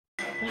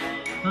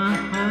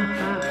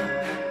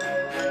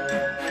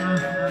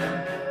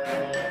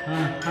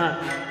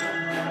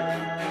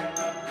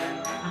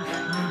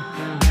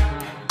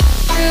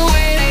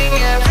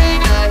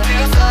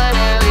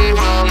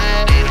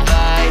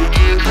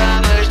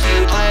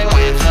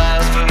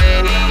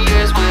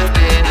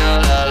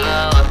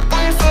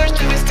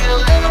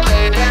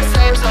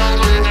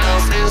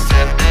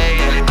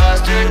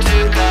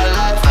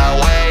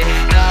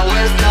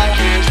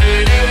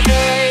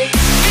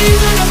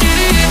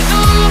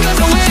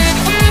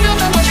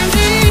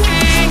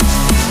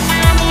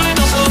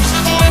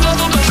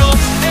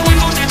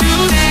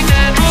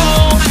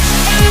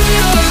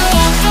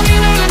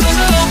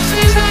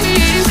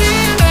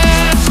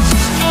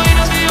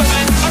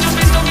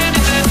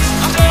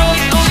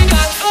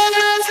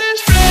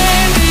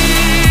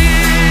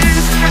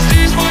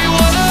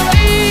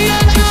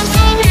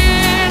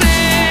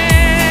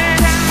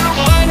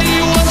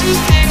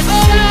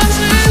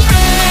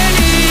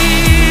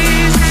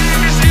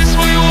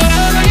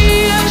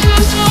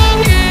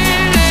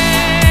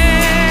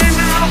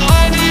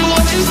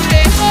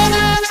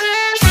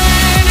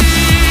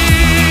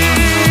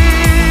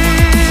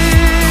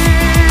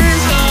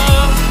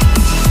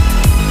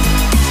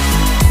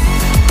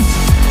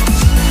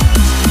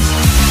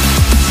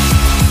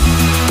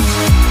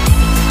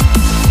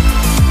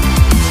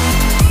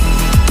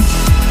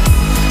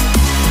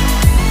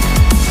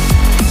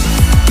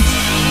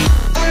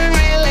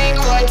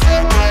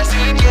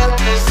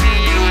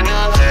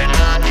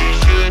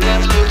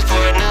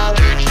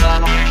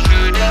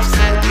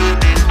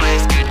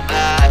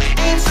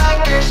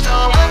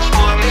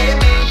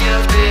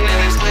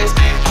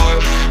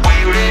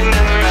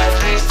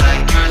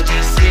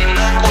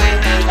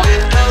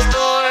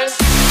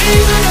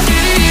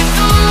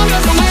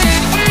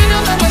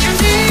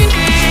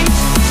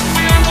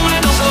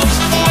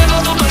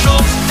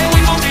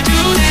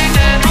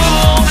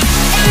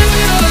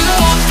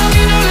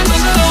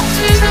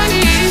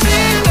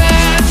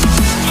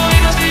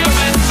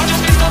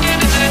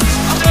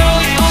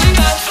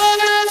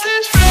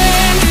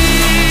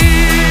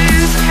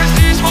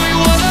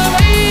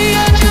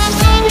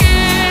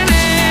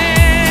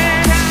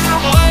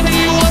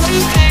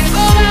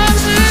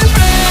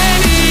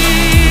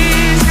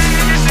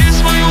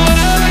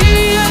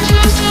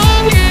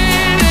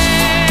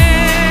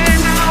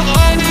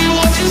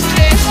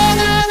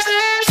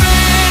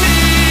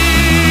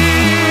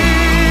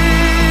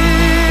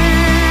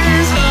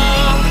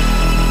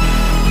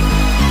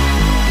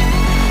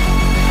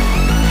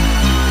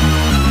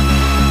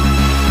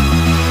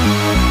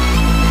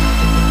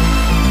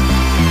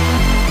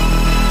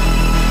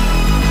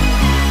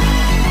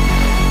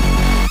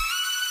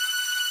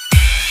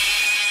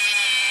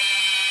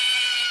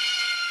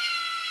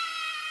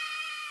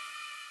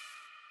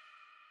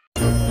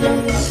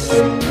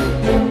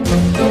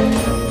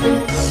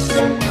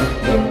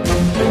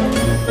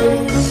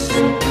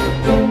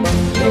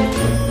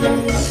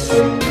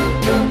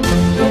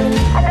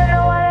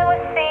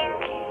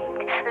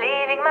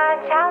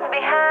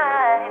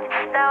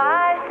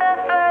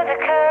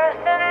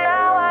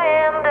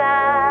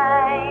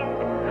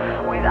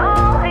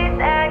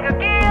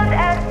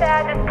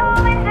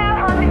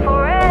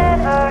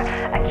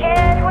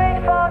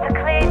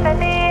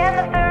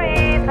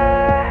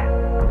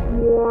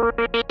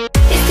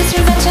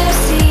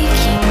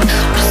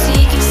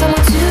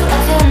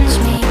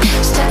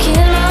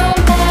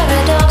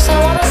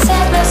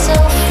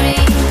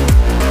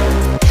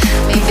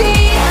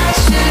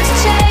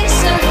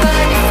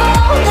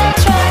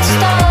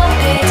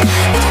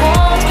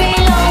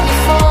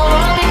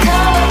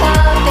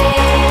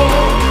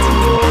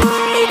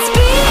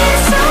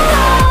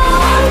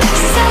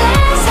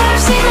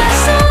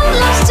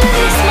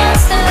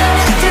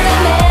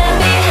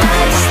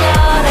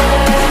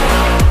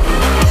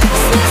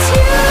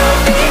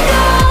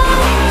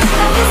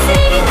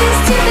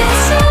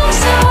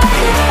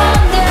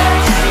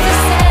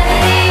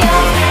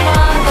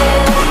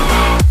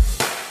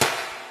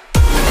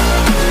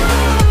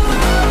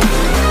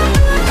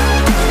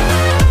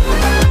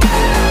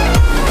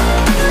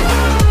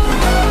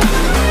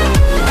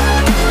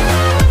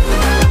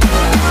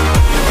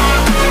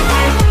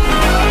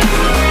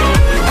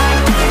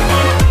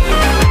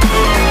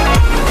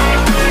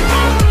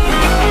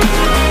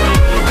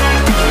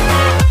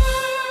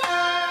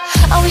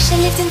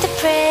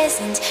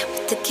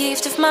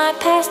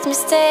past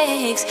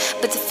mistakes,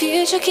 but the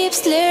future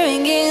keeps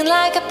luring in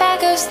like a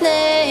pack of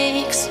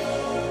snakes.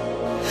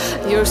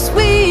 Your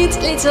sweet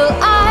little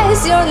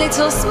eyes, your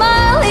little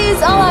smile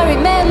is all I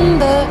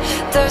remember.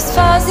 Those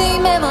fuzzy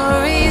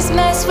memories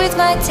mess with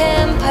my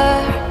temper.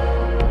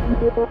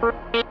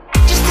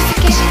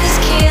 Justification is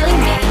killing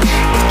me,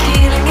 but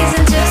killing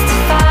isn't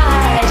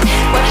justified.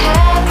 What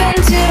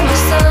happened to my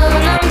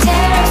son? I'm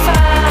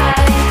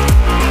terrified.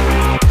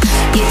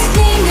 It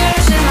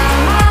lingers in my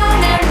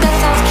mind and the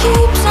thought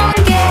keeps on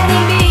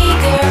getting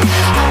bigger.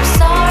 I'm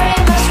sorry,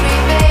 must be,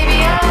 baby,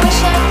 I wish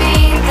I'd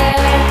been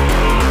there.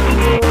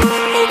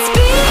 It's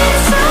been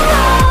so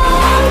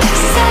long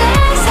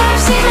since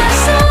I've seen our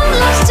soul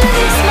lost to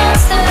this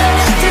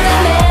monster.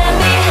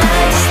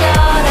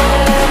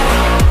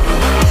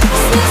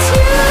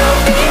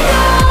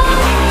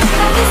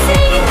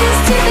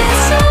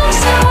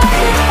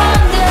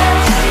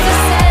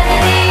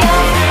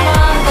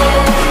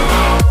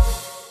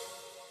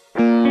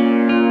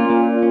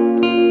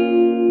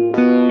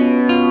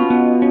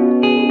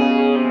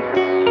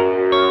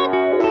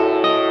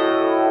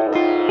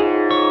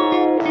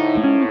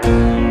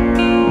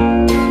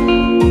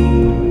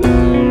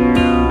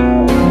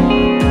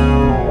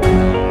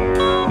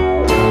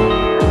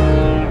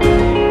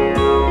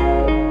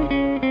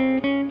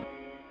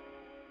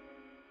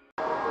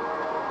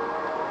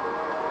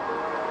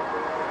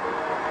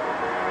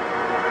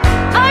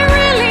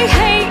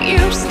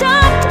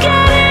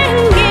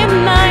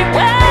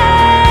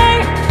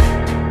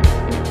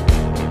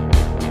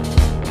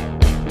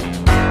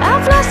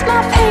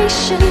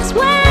 questions.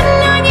 When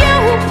are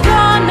you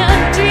gonna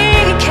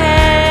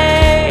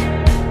decay?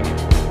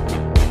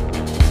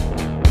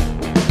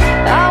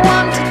 I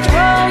want to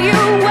throw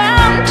you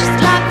out just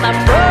like my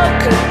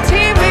broken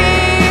TV.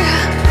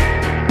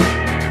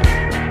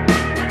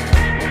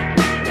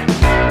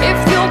 If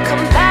you'll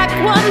come back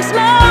once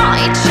more,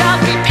 it shall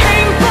be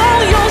painful,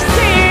 you'll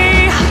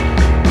see.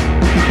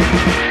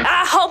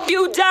 I hope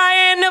you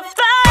die in a fire.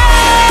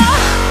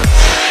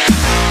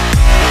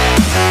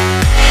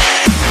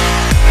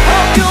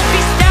 Hope you'll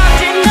be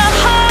stabbed in the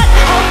heart.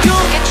 Hope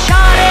you'll get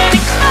shot and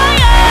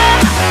expire.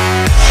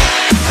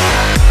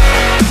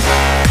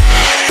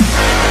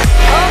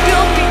 Hope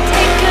you'll be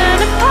taken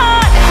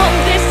apart. Hope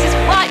this is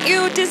what you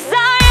desire.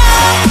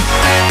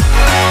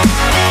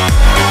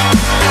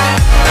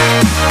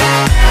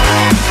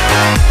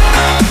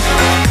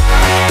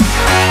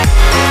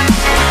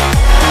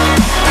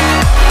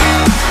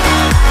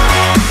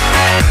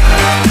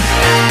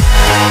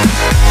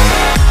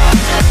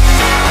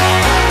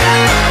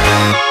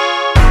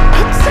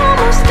 It's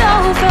almost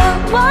over.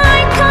 Why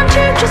can't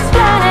you just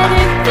let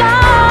it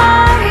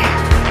fly?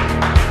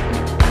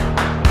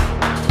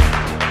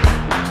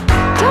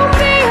 Don't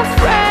be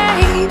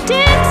afraid.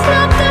 It's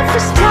not the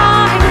first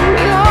time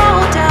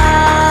you'll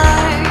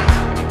die.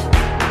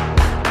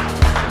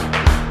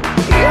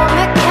 Your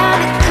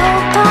mechanical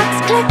parts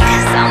click.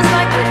 Sounds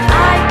like when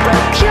I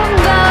broke your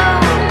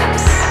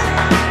nose.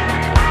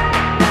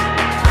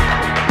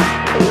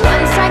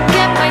 Once I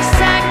get my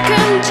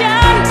second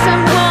chance, I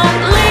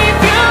won't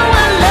leave you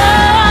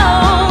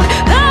alone.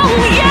 Oh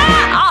yeah,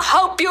 I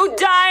hope you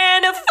die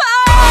in a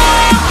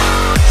fire.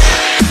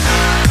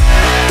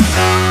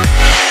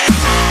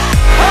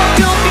 Hope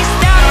you'll be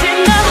stabbed in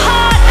the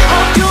heart.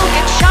 Hope you'll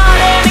get shot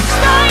and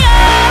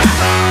expire.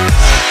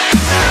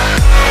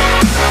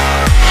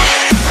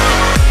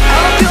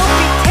 Hope you'll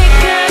be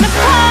taken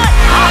apart.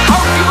 I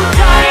hope you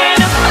die in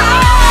a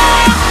fire.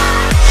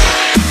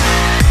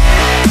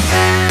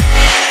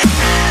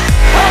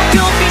 Hope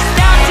you'll be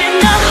stabbed in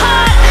the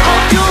heart.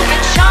 Hope you'll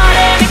get shot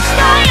and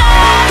expire.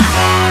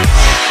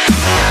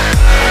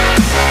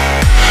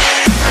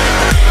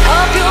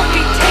 Hope you'll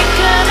be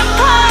taken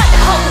apart.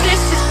 Hope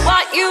this is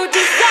what you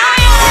desire.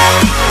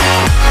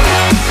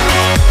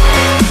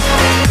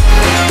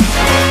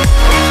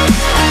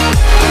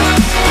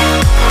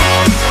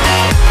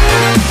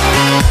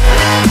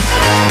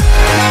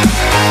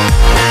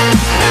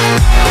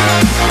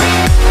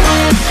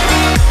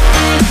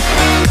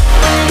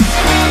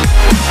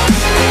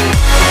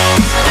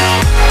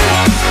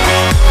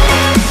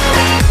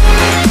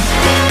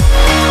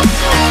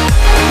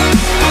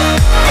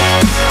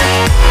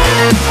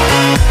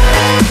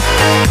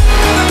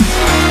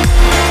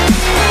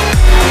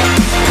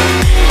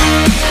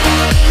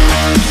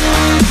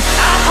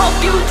 I hope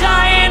you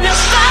die in a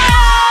fire.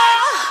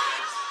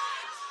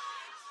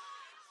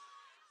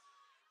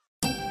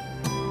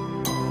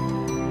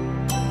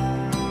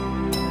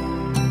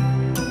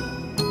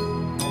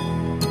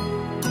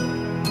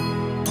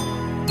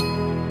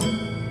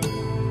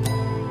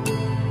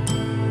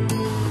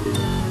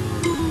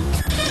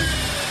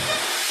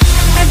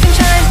 I've been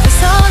trying for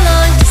so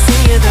long to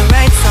sing you the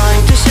right song,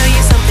 to show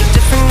you something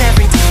different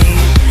every day,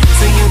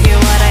 so you hear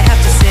what I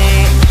have to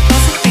say.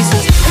 Basic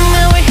reasons, and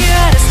now we're here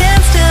at a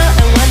standstill.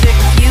 I wonder if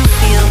you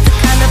feel the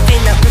kind of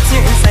pain that puts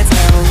your insides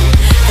down.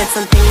 That's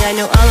something I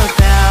know all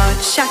about.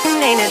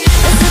 Shocking, ain't it?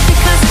 Is it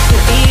because it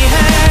could be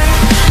her?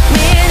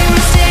 Made any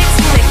mistakes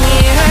to make me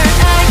hurt?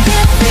 I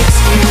can't fix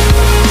you.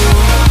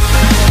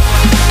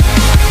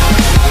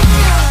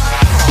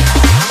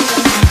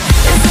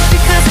 Is it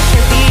because it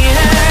can't be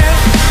her?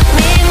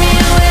 Made me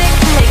awake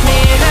and make me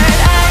hurt?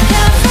 I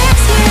can't fix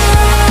you.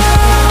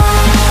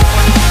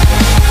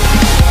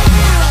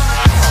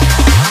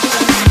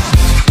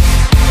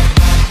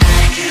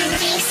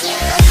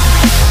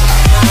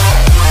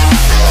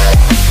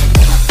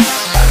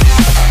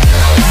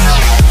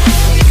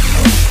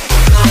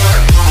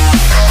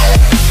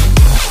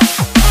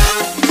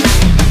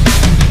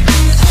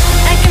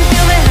 I can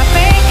feel my heart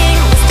breaking,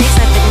 mistakes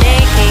I've been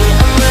making.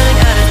 I'm running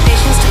out of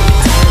patience to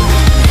pretend.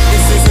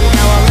 This isn't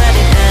how I'll let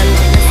it end.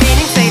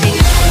 We're fading.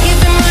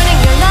 You've been running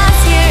your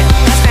lives here,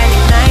 last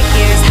grinding night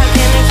gears. How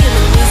can a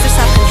human lose their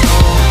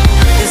self-control?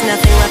 There's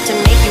nothing left to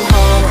make you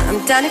whole. I'm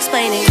done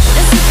explaining.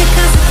 Is it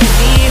because it can't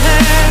be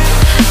her?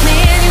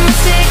 Made any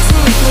mistakes to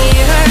make me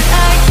hurt?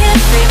 I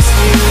can't fix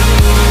you.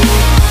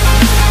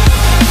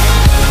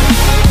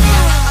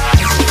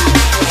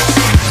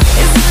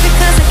 Is it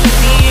because I can't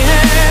be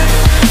her?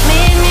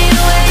 Made me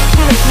awake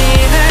and make me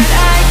hurt?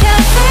 I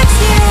can't fix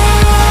you.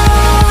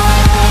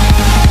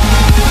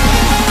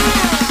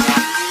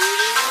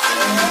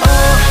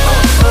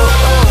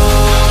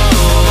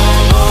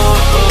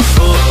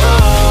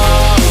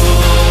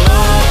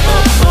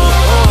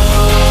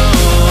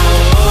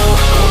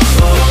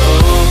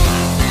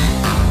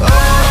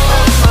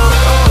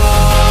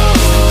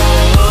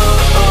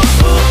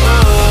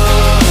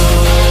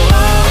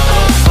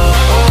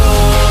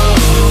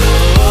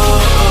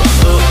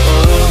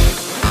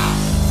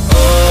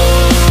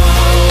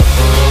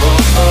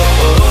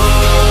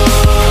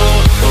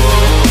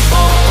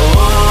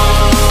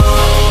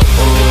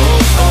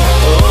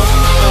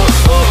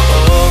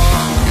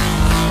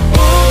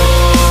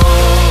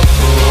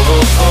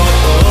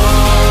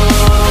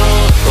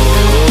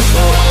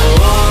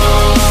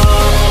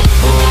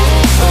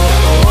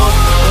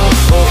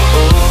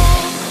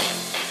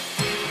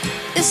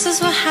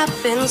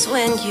 happens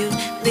when you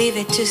leave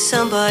it to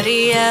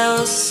somebody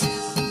else.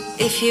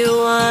 If you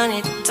want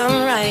it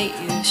done right,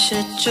 you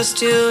should just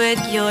do it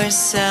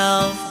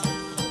yourself.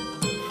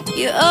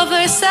 You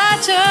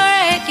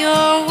oversaturate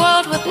your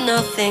world with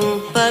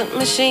nothing but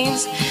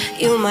machines.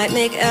 You might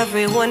make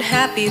everyone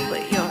happy,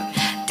 but you're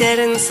dead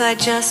inside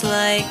just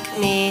like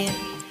me.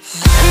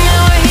 And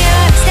now we're here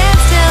at a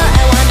standstill.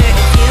 I wonder if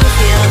you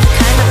feel the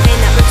kind of pain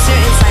that rips your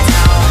insides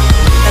out.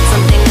 That's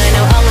something I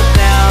know all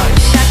about.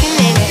 Shocking,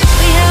 ain't it?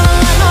 We have a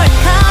lot more in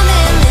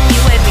common than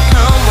you would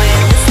become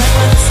with this life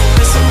with the same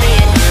person, me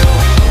and you.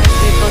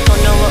 We both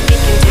don't know what we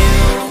can do.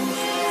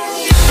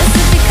 This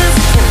is because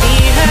it can be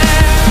her.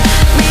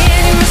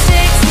 Made your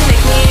mistakes and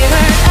make me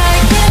hurt. I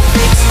can't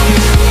fix you.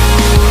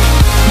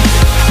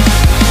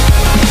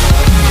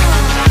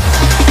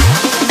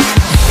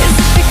 Is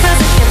it because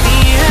it can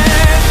be her?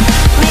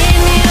 Made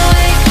me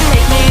awake and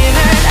make me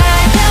hurt. I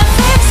can't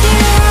fix you.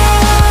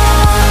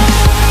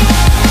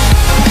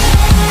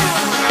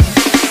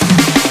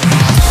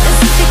 Is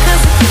it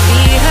because it can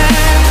be her?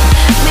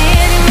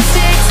 Made your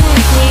mistakes and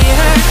make me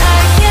hurt. I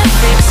can't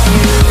fix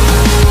you.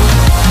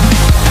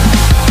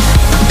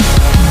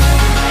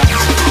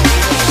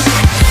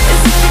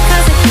 Is it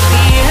because it can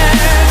be her?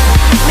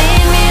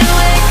 Made me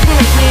awake and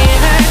make me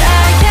hurt.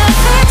 I can't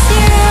fix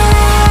you.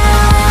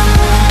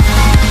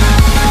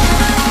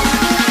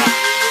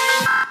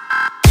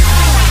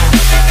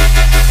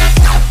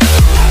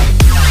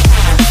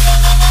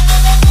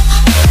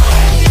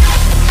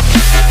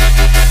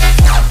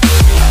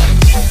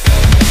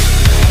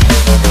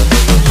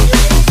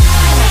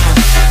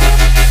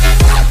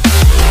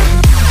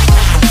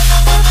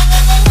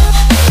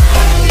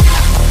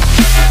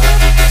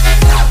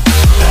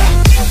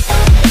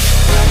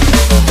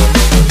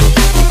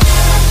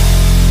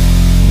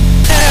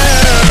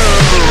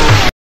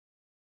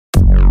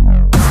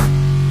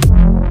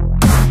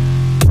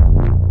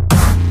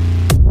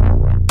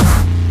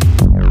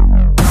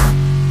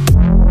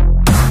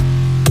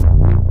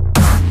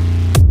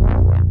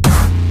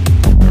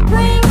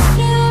 Bring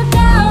you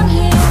down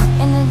here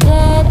in the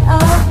dead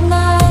of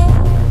night.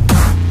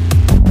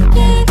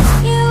 Keep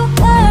you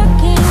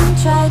lurking,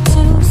 try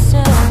to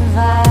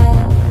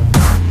survive.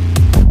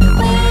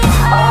 We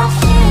are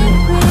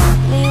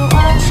secretly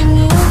watching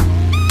you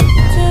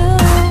too,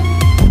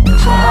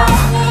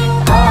 trying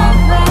our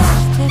best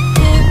to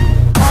get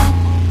at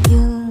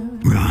you.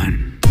 Run.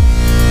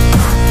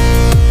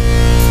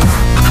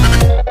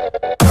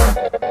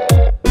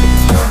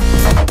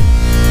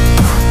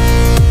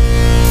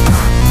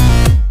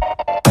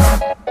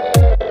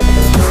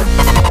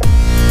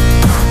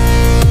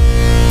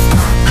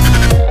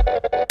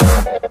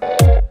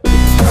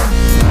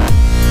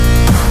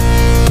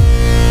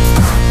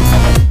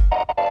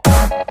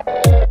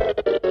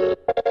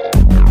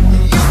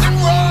 You can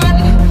run,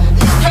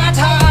 you can't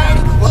hide.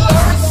 We'll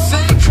always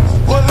seek,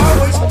 we'll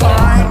always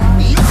find.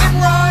 You can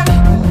run,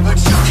 but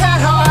you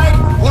can't hide.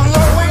 We'll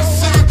always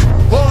seek,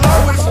 we'll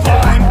always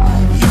find.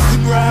 You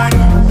can run,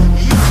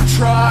 you can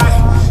try.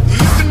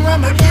 You can run,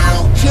 but you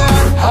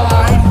can't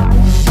hide.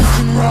 You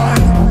can run,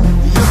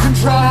 you can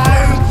try.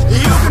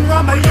 You can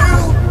run, but you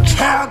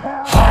can't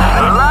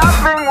hide. I'm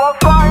laughing while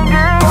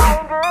finding.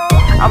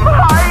 I'm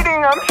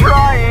hiding, I'm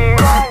trying.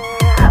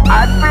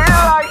 I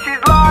feel like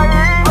she's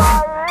lying.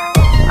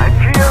 I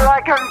feel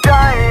like I'm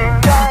dying.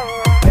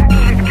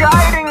 She's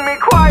guiding me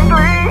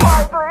quietly,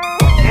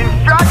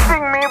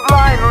 instructing me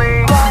blindly.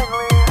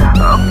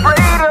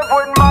 Afraid of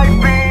what might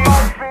be.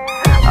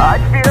 I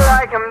feel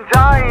like I'm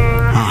dying.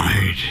 Hide.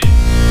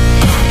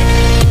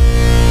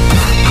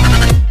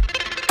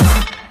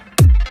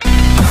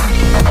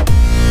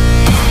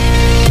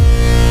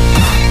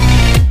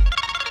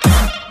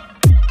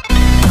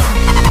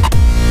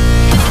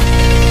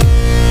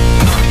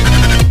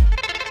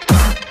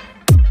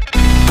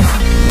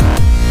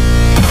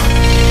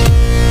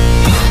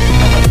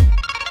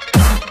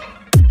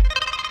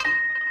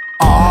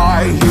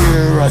 I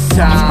hear a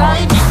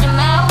sound.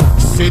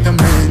 See them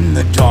in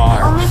the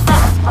dark.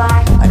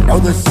 I know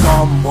there's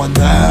someone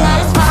there.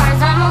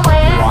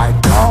 Why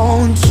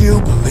don't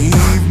you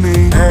believe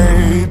me?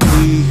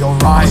 Maybe you're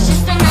right,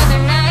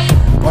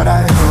 but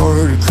I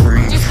heard a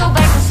creak.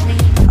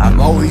 I'm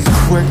always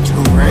quick to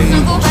rage.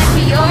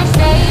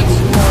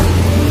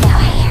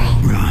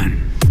 Run.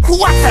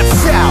 What's that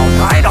sound?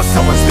 I know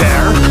someone's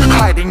there,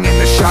 hiding in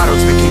the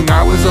shadows, thinking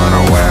I was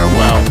unaware.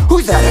 Well,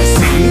 who's that I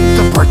see?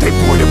 The birthday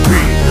boy to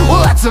be.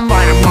 Well, let's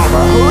invite him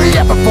over. Hurry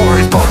up before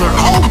he's bolder.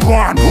 Oh,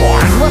 blonde,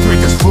 let's make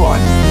this fun.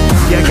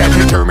 You got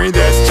to turn me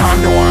this time,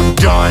 no, I'm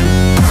done.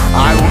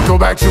 I won't go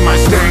back to my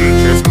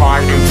stage, it's my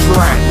new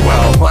trend.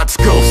 Well, let's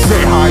go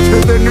say hi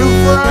to the new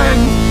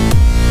friend.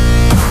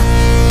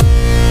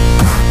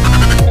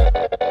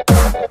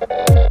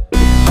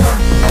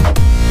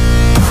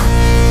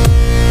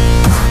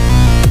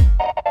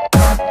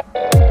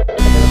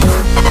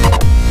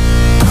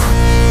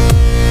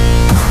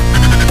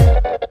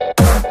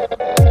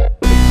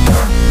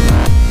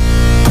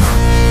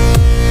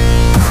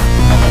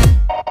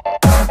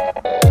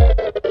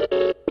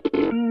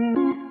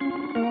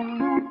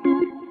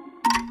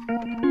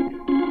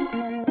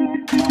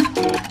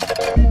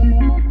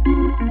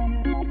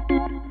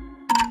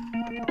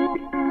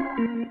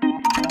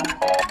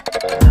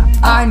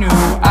 I knew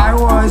I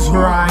was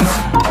right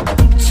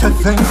to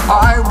think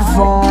I would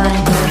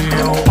find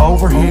you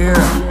over here.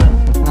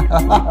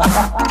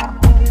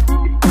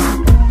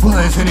 Well,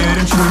 isn't it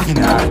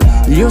intriguing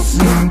that you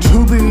seem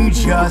to be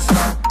just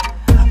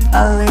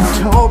a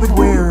little bit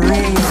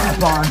weary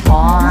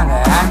upon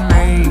and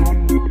me?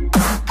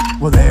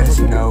 Well, there's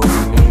no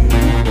need.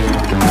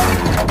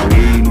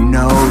 We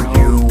know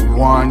you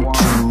want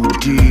to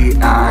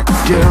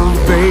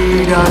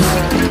deactivate us,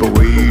 but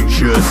we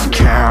just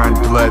can't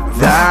let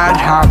that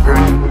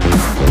happen.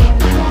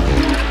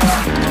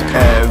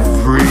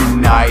 Every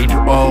night,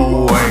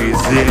 always,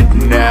 it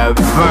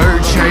never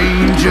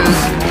changes.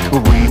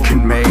 We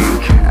can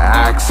make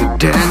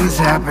accidents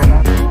happen.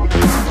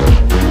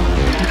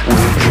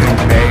 We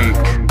can make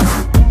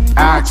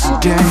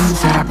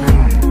accidents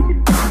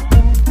happen.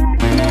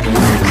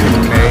 We can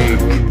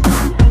make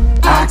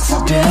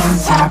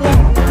accidents happen.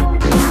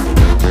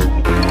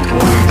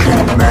 We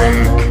can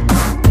make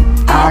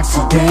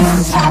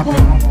accidents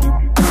happen.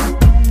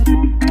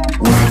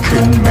 We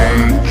can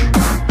make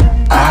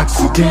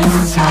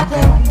accidents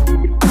happen.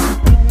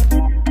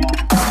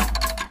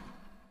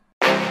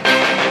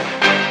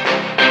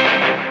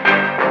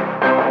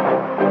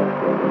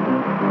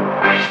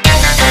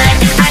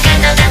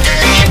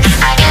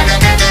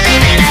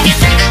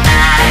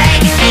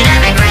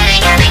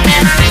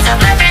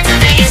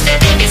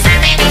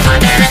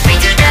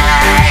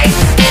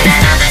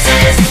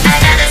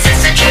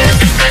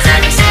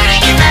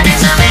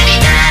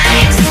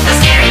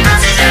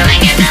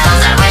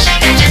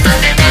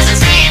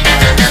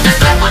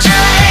 We'll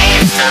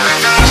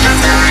try.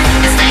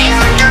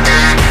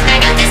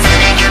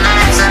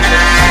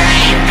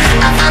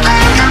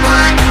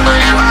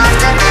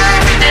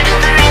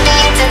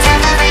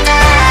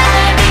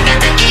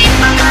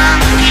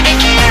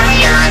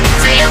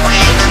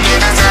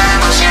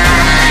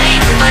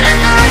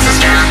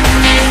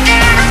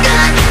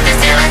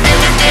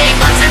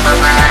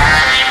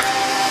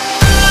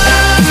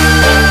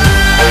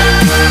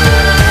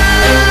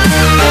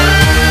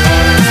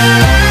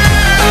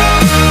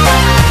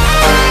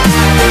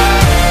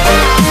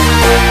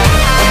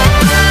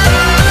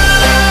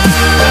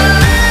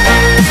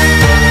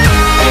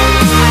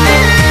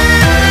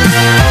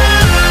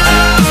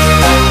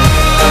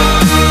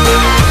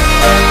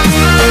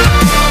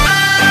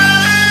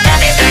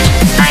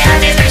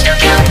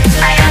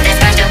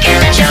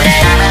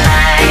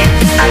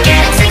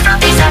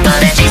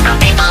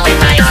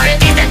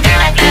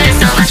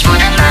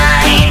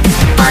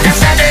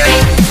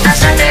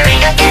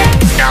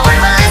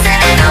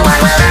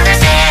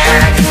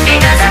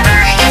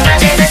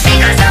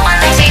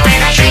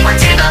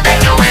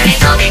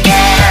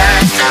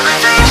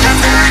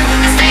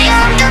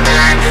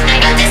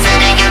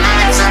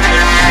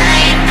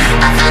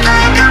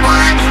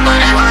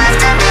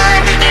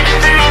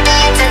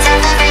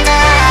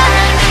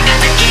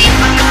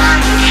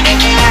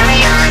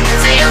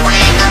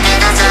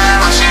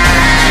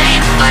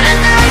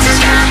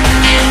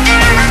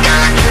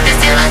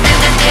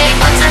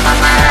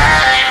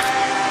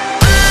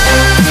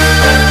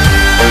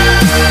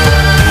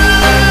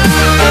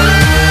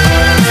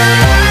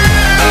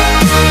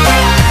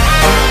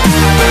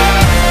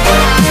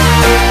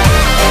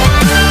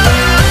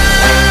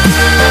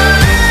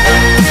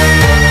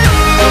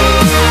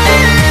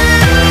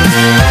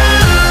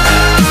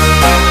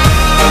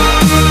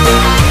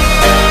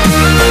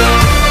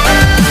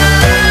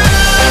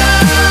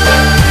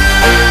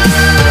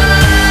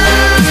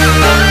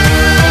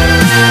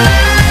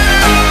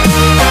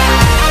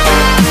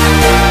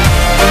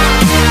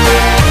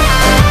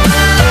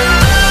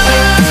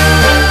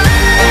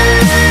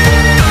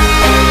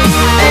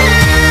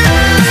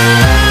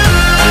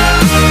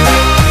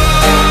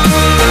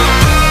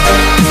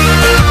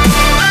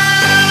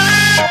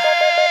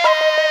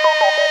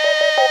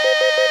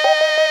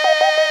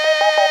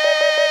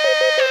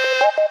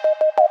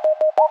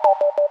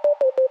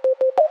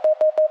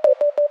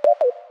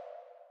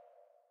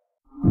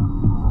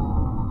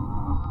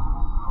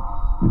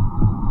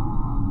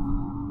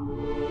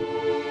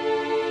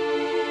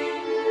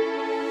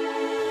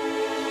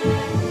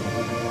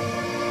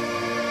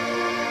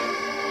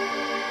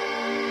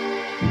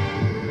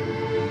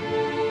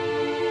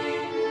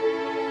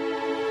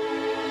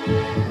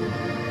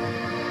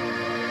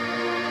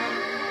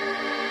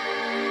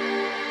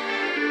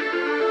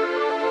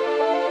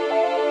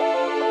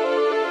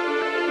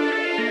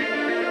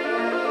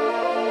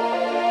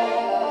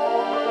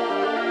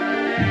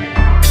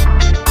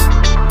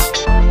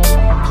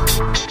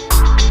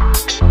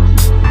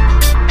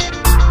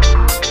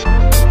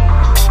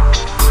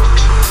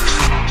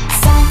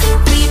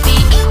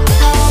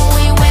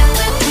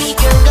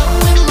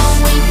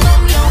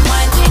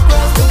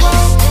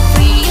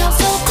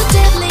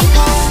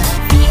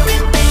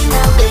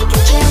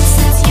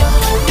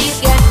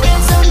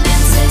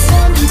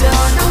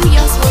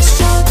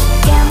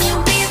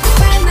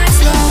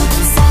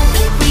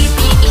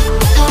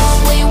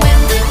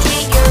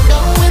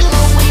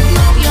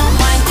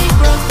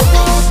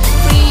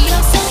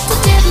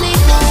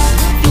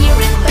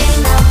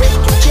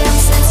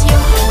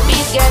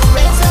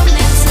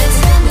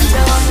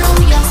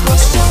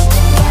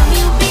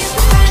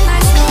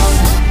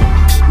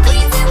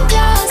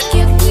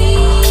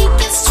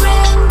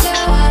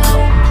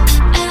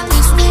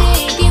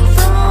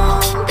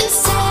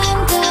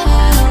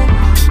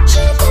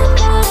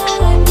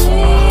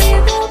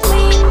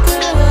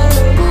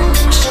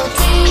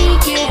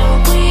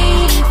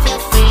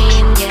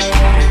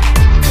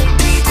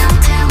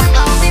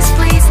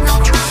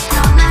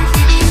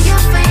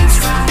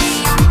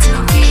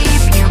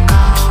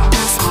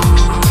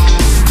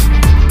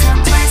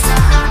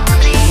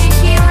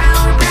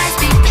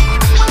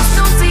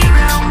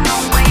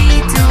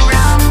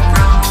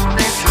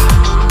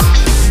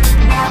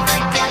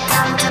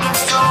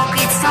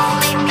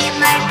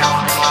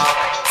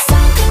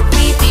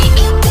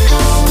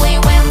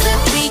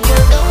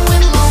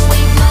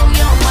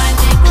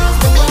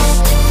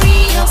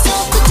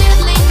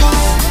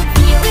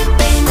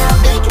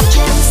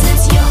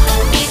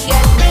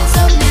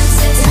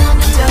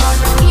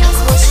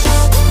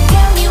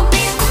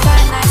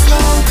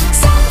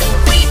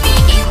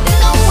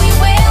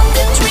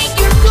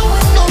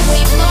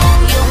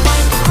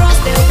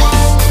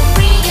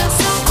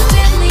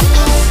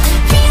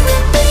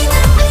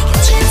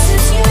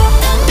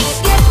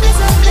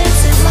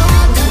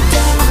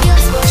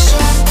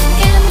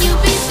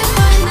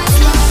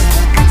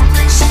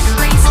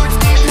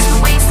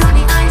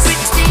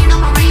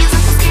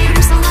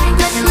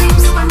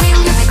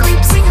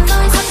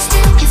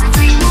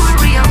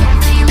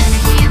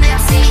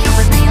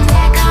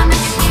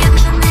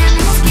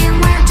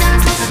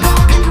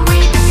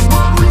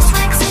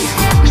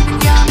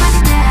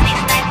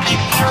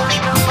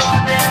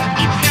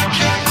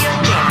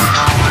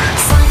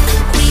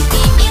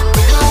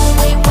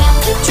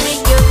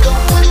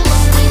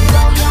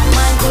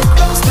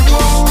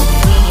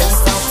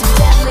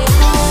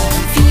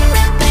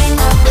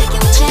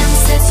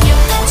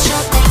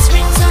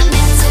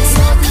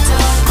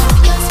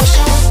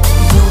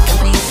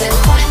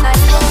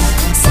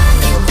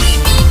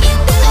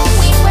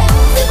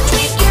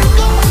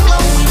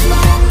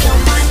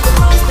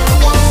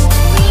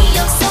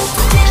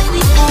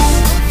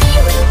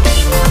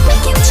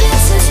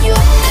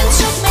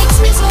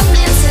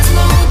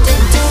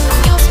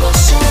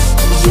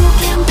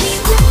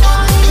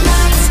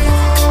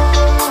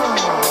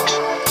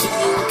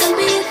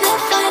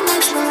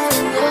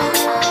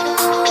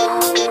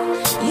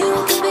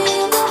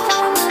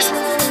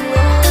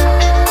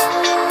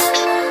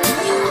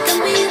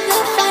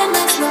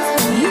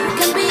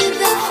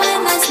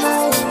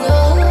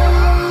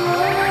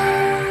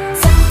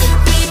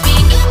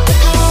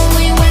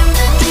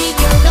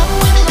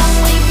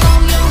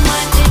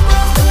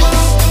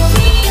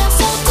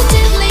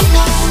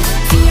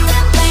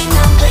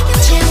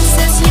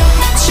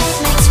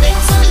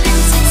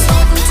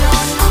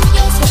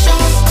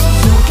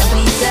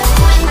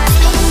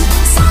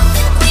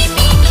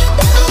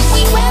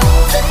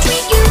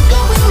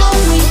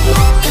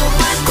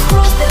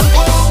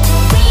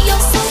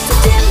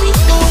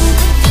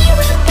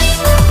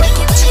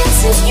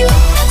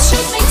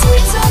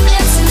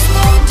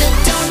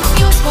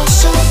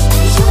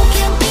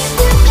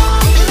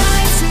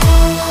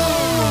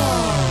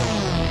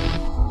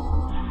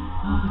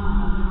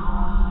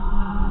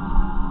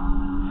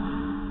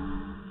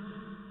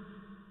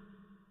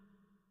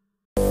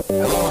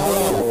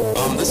 Hello.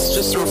 This is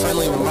just a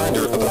friendly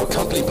reminder about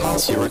company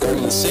policy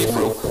regarding the safe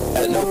room.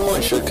 At no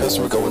point should a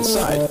customer go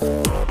inside.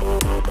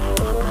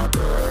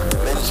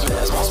 Management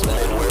has also been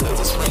made aware that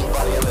the spring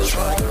body of the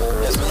truck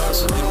has been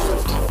absolutely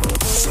moved.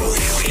 So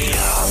here we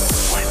are,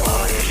 my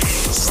body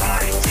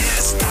inside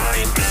this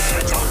nightmare.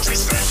 Don't you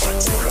spend for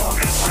too long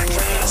in my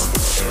class.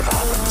 It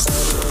happens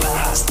to the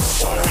past.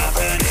 What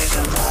happened in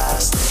the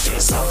past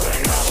is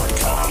something that would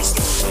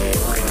constantly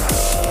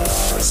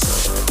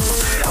rehearse.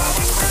 I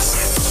was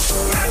missing,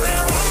 and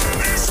there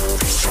was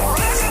these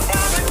stories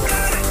about it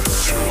better.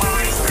 Your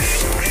mind's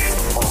reading me,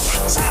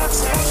 open tabs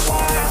and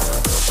fires.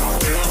 Don't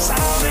feel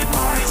sounding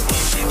minds,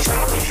 keeping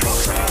track of your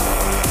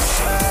class.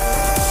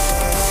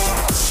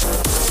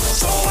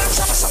 So I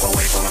chop myself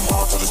away from the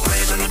wall to this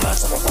blade in the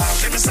dust of a fire.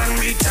 Keep it sending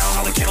me down,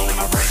 all the kettle in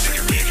my brain. Make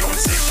it video and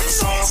see if the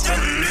soul's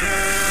getting in.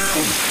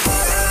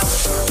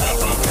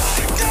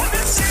 Got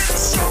me seeing the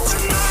show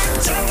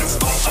tonight. Tell me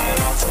what's going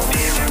on for me.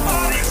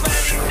 Everybody's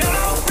ready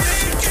now. We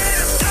get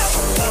it down.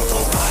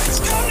 Level lines.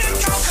 Come and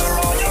conquer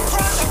all your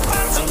crimes. The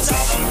phantoms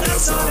of them.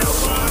 It's all your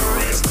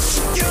worries.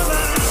 You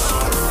better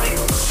hurry.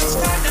 Just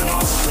backing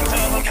off the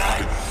devil guy.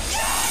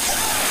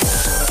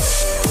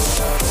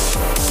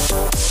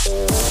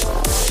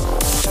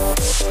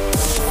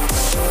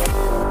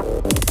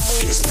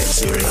 It's been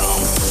too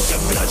long, the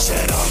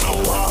bloodshed on the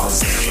walls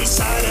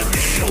inside of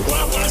me.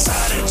 What was I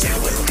to do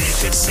with me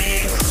could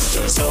see?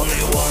 There's only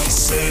one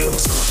suit,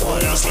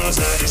 what else was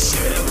I to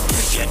shoot?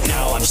 Yet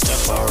now I'm stuck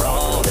for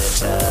all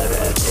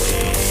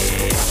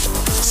eternity.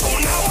 So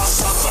now I'll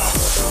suffer,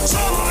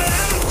 torn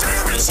and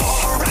fear is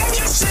all around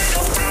you. See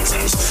your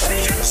phantoms,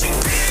 and you to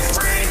be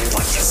free.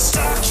 But you're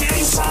stuck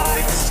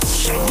inside,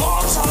 your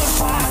walls on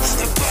fire.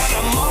 You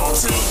better more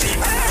to the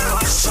air,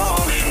 like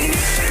surely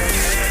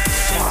near.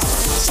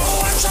 So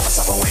I chop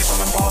myself away from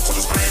the ball to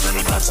this blade in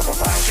the guts of a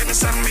fire. Keep me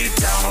sending me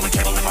down, all the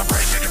cable in my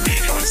brain. Make it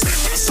video and sleep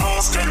with the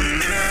soul's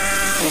getting in.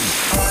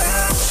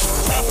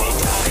 Purple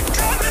guy,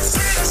 come and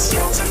see the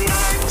show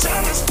tonight.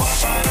 Tell us what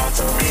right on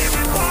to me.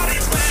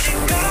 Everybody's ready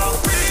now.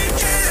 We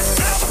get it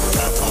now.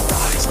 Purple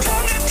bodies,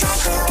 come and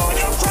conquer all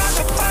your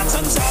crimes. The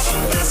phantoms of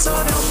them, this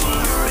on your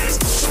worries.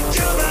 So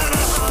you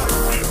better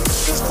hurry.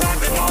 Just crack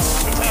the nose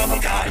with the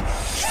purple guy.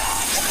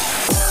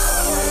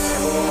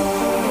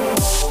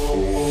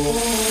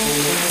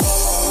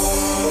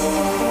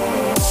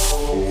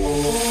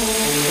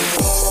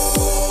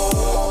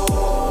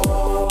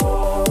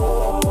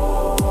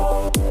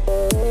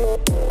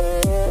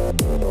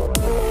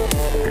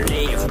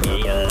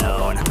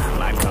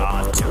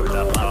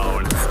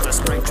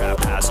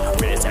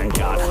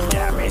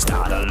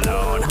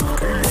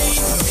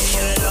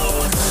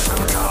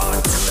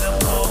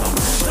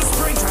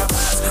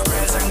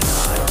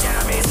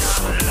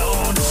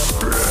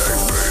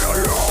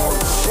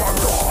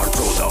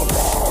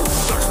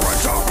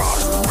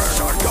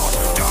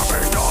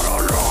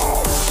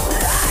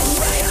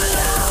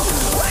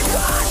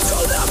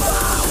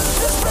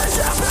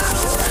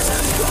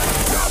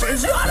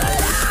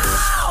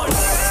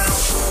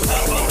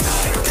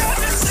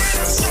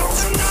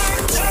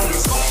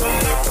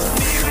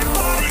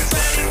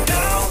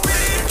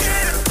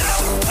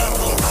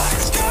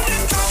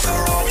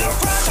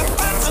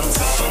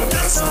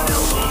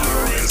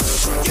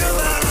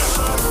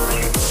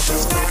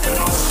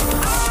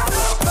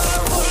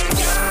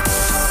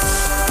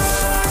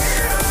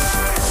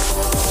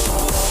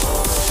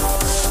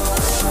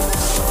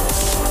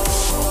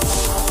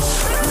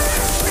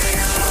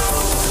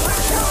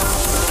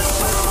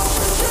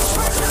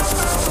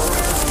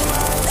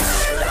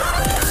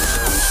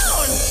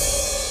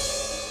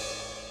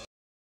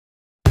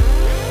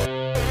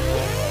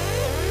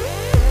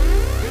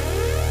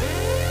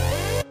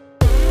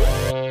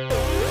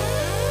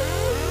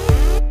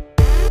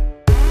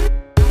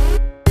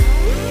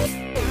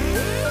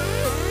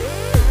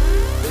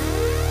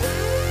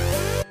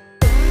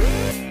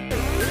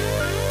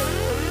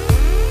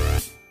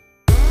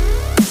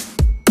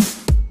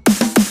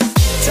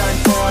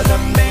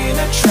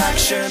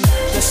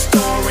 The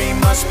story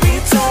must be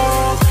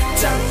told.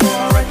 Time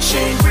for a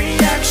chain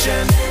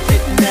reaction.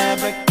 It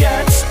never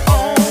gets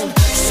old.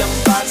 Some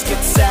bots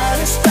get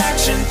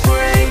satisfaction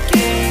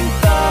breaking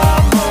the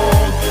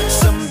mold.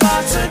 Some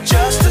bots are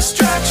just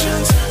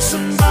distractions.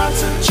 Some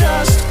bots are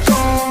just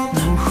gold.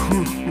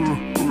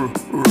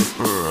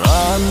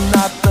 I'm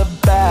not the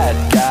bad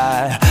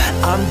guy.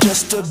 I'm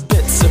just a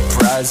bit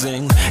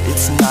surprising.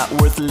 It's not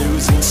worth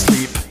losing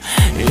sleep.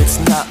 It's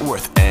not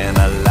worth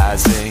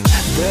analyzing.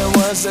 There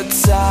was a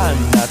time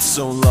not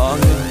so long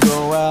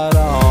ago at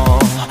all.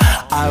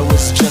 I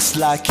was just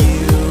like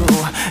you.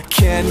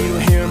 Can you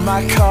hear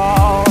my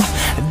call?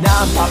 And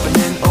now I'm popping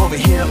in over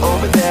here,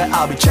 over there.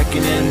 I'll be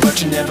checking in,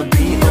 but you'll never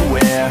be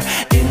aware.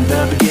 In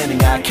the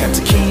beginning I kept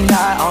a keen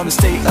eye on the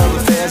state of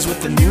affairs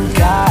with the new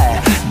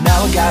guy.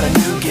 Now I got a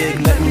new gig,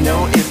 let me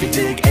know if you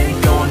dig.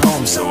 Ain't going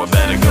home, so I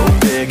better go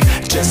big.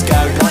 Just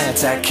got a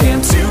glance at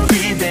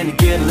Cam2B, then you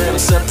get a little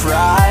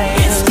surprise.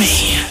 It's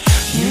me.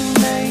 You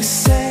may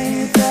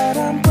say that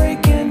I'm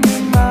breaking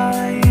your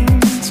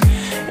mind.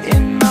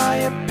 In my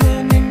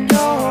opinion,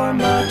 you're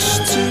much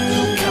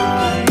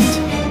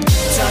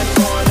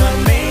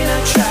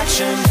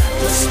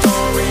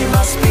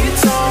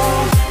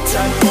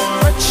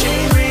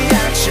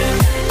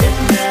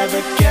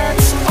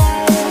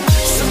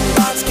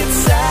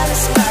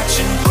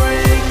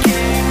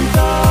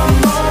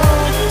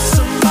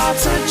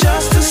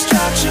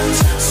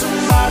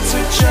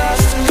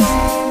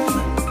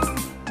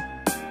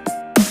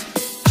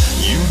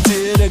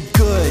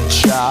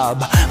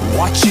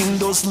Watching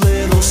those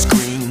little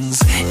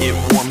screens, it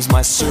warms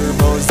my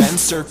servos and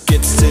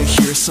circuits to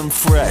hear some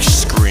fresh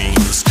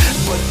screams.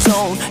 But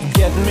don't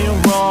get me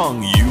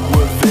wrong, you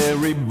were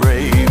very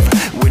brave.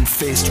 When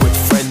faced with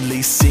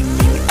friendly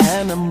singing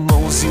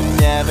animals, you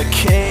never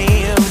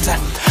caved.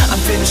 I'm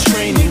finished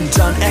training,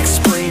 done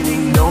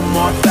explaining, no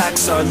more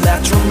facts are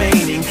left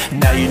remaining.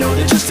 Now you know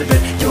the gist of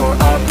it, you're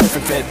a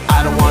perfect fit.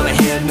 I don't wanna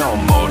hear no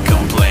more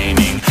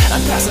complaining.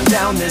 I'm passing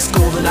down this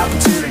golden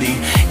opportunity,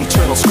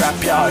 eternal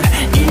scrapyard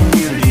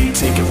immunity.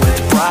 Take it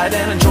with pride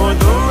and enjoy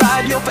the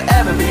ride. You'll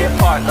forever be a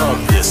part of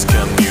this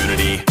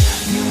community.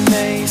 You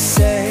may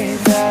say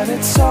that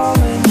it's all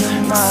in your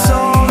mind, it's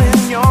all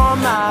in your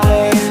mind,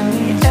 but in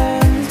the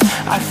end,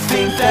 I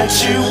think that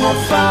you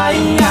will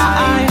find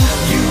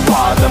you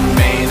are the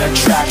main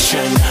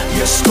attraction.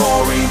 Your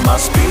story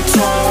must be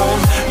told.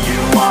 You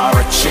are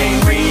a chain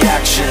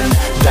reaction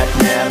that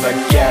never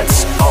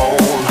gets old.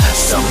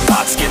 Some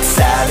bots get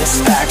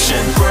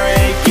satisfaction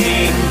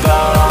breaking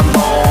the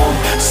mold.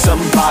 Some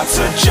bots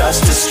are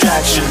just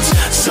distractions,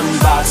 some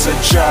bots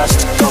are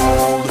just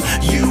gold.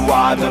 You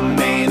are the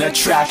main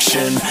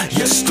attraction,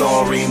 your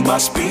story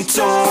must be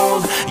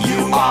told.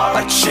 You are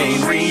a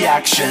chain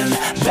reaction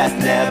that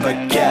never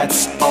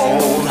gets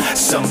old.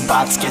 Some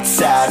bots get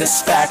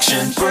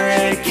satisfaction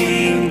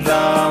breaking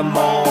the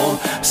mold.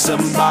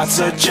 Some bots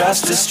are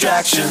just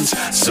distractions,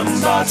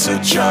 some bots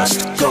are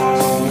just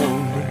gold.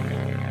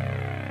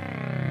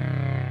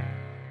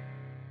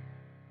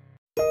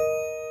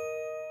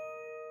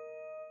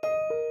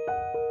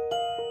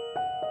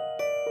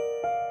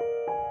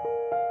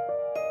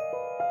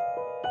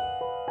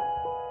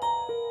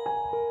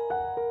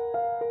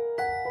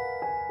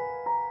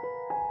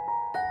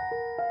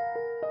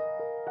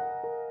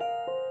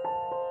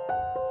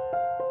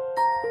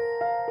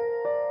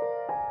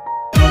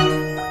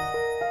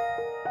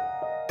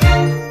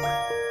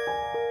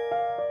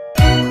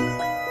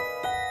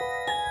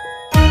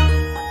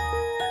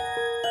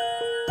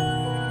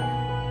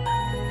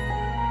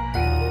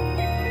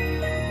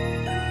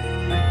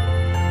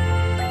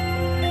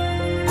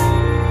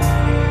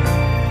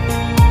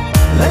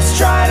 Let's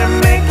try to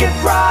make it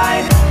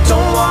right,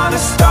 don't wanna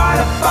start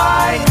a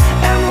fight.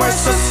 And we're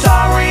so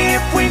sorry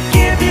if we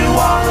give you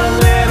all a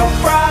little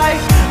fright.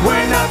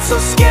 We're not so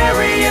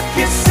scary if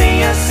you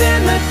see us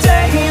in the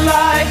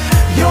daylight.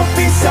 You'll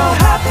be so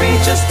happy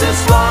just as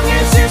long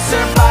as you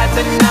survive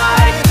the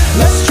night.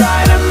 Let's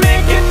try to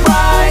make it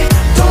right,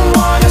 don't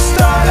wanna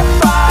start a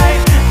fight.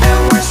 And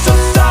we're so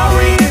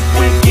sorry if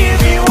we give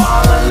you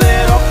all a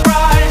little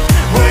fright.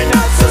 We're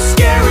not so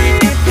scary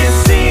if you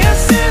see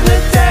us in the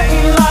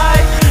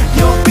daylight.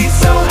 You'll be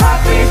so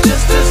happy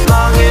just as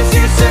long as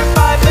you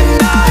survive the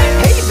night.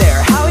 Hey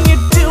there, how you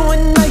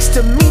doing? Nice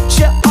to meet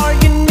you. Are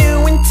you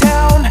new in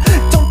town?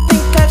 Don't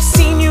think I've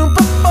seen you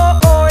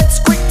before. It's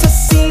great to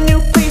see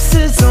new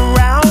faces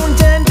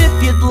around. And if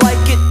you'd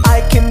like it,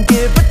 I can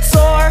give a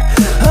tour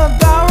of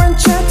our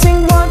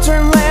enchanting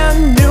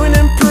wonderland, new and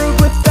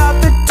improved without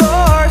the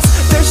doors.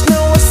 There's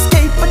no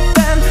escape, but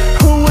then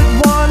who would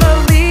wanna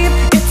leave?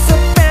 It's a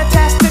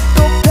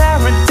fantastical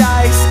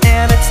paradise,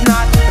 and it's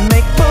not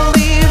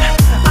make-believe.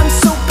 I'm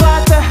so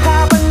glad to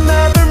have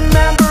another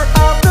member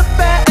of the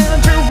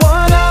band. You're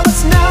one of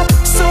us now,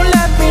 so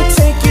let me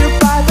take you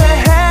by the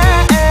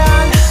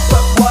hand.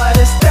 But what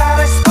is that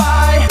I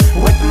spy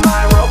with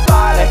my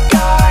robotic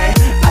eye?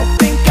 I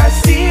think I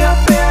see a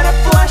bit of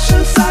flesh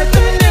inside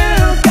the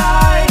new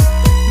guy.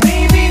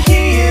 Maybe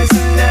he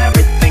isn't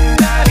everything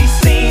that he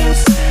seems.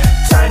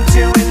 Time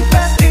to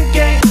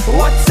investigate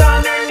what's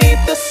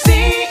underneath the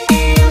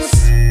seams.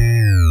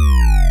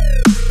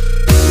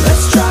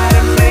 Let's try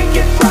to make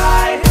it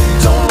right,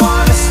 don't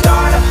wanna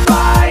start a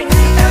fight.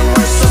 And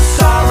we're so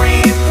sorry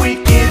if we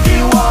give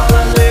you all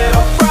a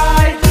little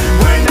fright.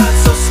 We're not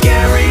so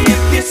scary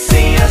if you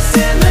see us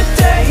in the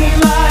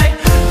daylight.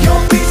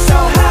 You'll be so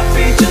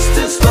happy just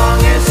as long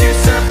as you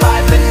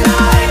survive the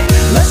night.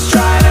 Let's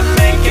try to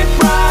make it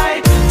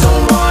right,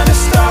 don't wanna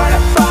start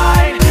a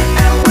fight.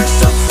 And we're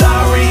so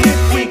sorry if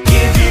we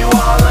give you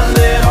all a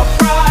little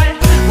fright.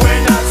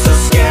 We're not so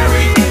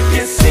scary if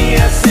you see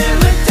us in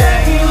the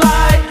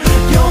daylight.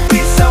 You'll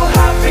be so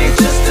happy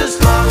just as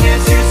long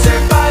as you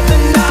survive the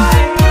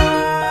night.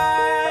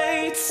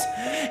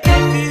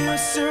 If you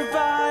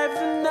survive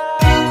the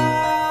night,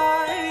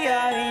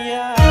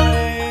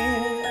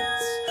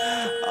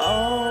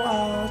 oh,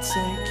 I'll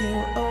take you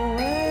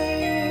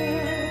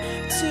away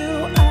to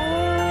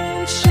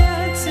our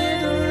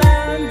enchanted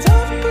land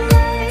of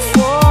grace.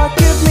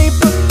 Forgive me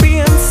for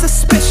being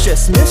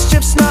suspicious,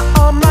 mischief's not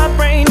on my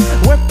brain.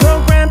 We're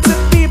programmed to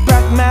be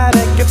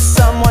pragmatic. If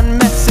someone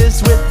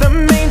messes with the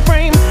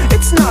mainframe,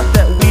 it's not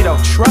that we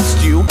don't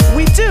trust you,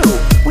 we do,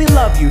 we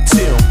love you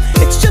too.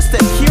 It's just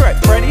that here at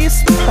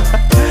Freddy's,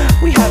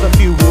 we have a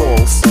few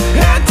rules.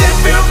 And if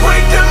you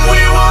break them,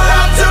 we will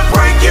have to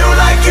break you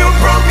like you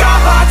broke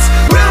our hearts.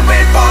 We'll be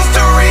forced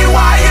to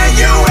rewire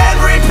you and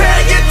repair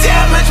your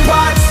damaged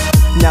parts.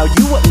 Now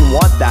you wouldn't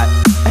want that,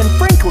 and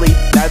frankly,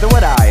 neither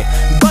would I.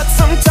 But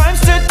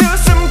sometimes to do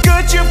some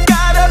good, you've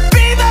gotta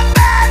be the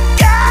bad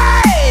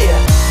guy.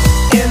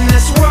 In the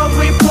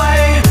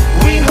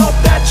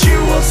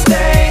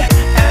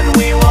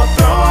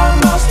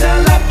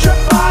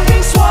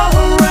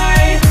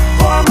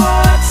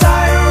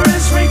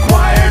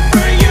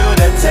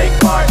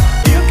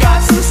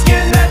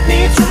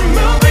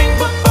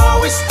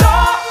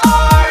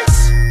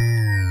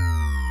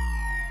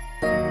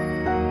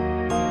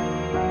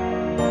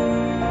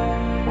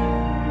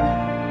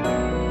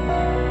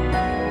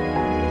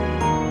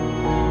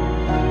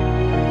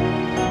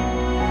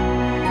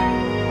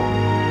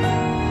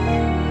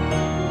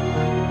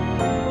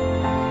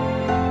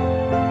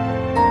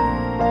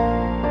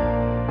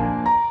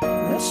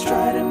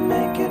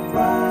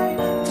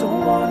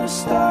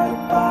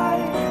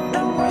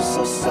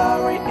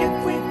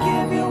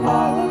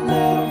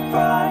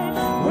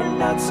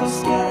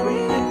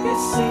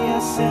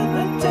us in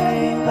the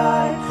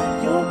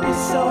daylight. You'll be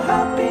so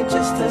happy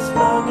just as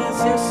long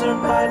as you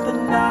survive the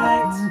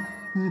night.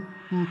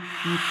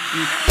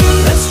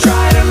 Let's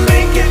try to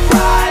make it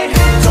right.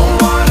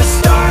 Don't wanna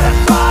start a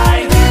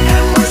fight,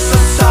 and we're so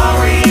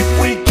sorry if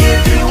we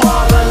give you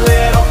all a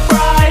little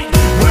fright.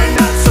 We're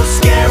not so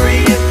scary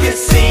if you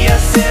see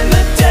us in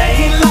the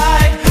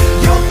daylight.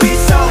 You'll be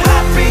so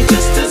happy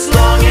just as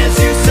long as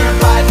you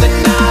survive the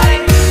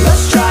night.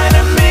 Let's try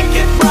to make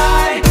it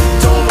right.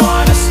 Don't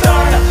wanna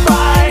start a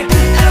fight,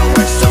 and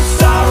we're so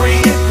sorry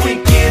if we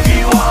give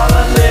you all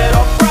a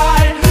little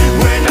fright.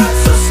 We're not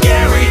so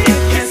scary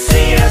if you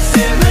see us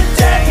in the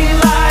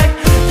daylight.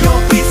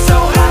 You'll be so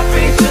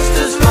happy just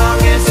as long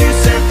as you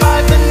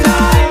survive the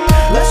night.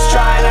 Let's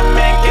try to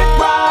make it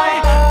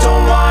right.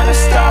 Don't wanna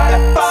start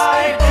a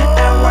fight,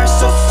 and we're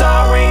so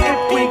sorry if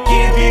we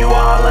give you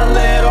all a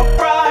little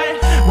fright.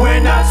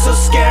 We're not so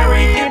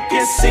scary if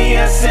you see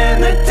us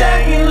in the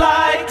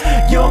daylight.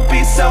 You'll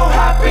be so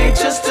happy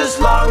just as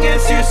long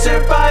as you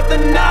survive the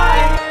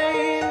night.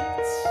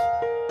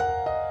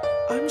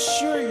 I'm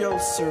sure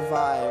you'll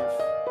survive.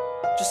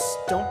 Just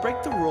don't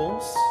break the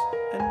rules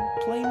and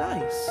play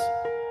nice.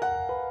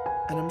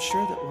 And I'm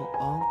sure that we'll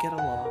all get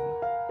along.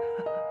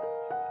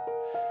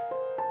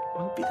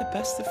 We'll be the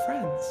best of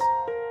friends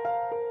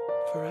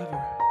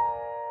forever.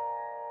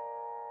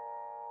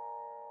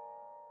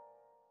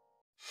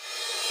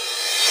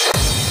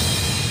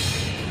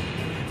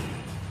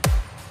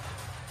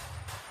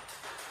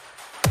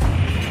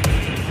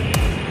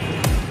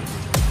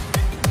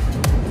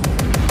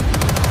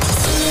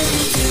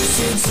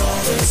 Since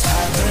all this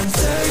happened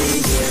 30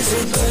 years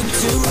it took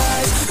to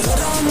rise.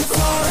 Blood on the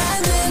floor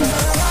and in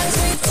her eyes.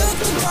 They took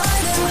the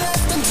bride and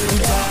left them to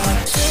die.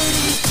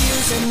 30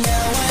 years and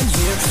now I'm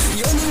here,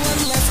 the only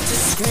one left to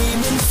scream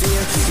in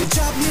fear. Your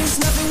job means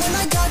nothing when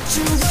I got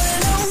you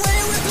running away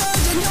with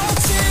blood in your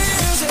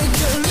tears.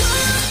 Take a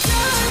look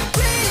at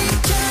me,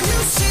 can you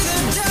see the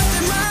death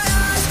in my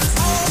eyes?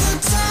 All the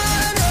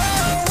time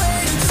you're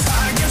waiting,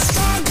 I get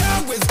stronger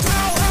with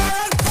power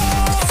and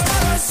force.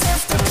 Never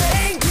cease to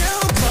thank you,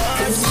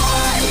 but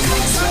my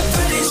next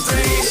weapon is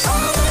free.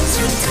 I'll let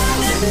you down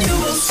and you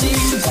will see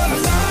what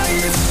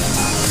life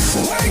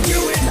when you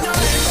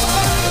ignite it.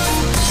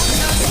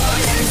 That's why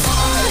I'm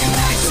fine.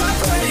 Next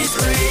weapon is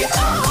free.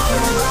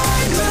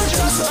 Alright, but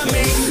just for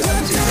me,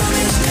 your time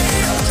is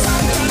near.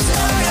 Time goes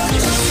by, I'm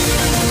just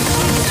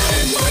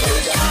what you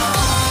know.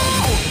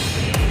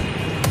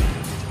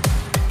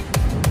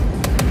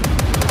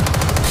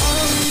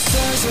 All it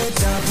says it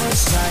not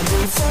much time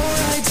before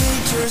I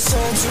take your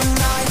soul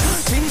tonight.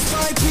 Piece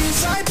by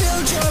piece I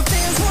build your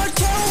fears. What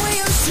can we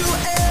use to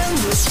end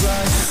this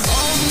ride?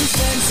 All these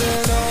vents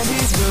and all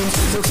these rooms,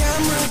 no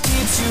camera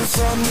keeps you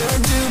from your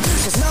doom.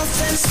 Cause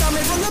nothing's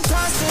coming from the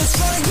past that's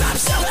running. I'm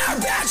still there,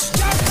 bitch,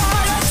 you're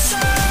part of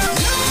sound.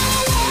 No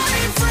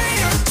one free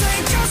to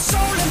take your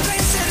soul and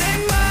place it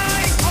in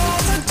mine. All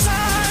the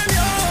time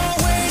you're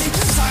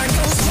waiting, time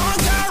goes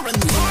longer and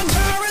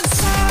longer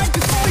inside.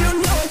 Before you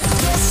know it,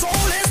 your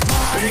soul is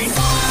mine.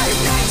 5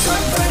 nights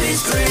of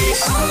Freddy's 3.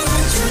 I'll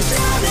let you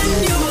down and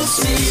you will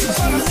see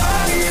what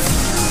life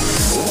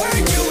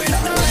when you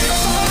ignite it.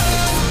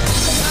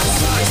 That's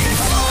why you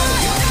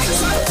 5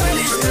 nights of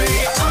Freddy's 3.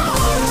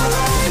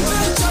 Alright,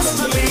 but just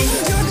for me,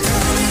 your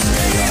time is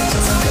near.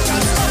 Time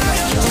goes by,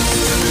 I'm just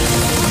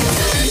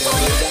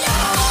what you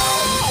know.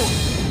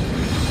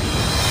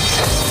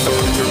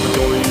 30 years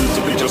ago they used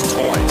to be just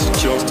toys,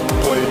 just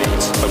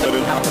plays, but that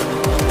didn't happen.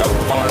 That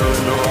fire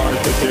in their eyes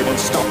became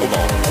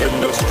unstoppable,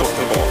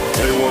 indestructible.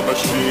 They were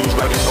machines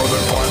ready for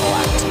their final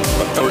act.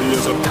 But 30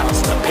 years have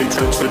passed, the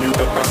Patriots renewed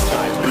the first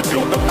time,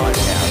 rebuilt the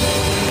podcast.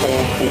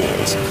 Poor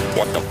fools,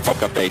 what the fuck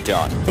have they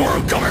done?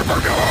 We're coming for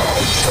you!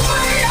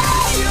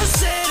 You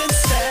sit and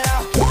stare.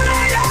 What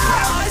are you?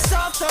 Eyes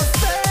off the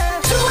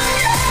fair.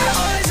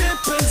 Eyes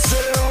dip and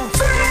seal.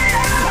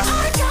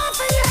 I come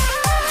for you.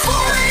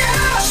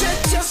 Shit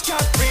just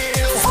got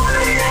real.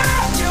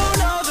 You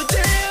know the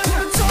deal.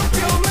 Let's hope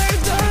you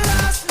make the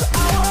last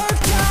hour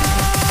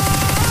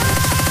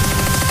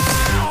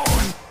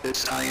count.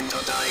 It's time to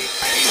die.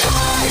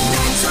 5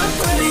 nights of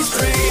Freddy's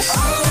 3.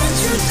 I'll let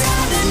you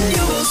down and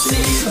you will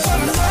see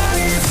what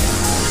life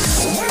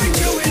when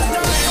you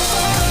ignite it.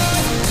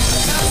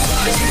 That's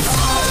why you 5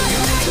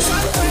 nights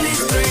of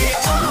Freddy's 3.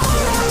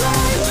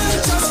 Alright, but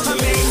just for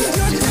me,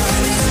 your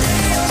time is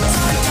near.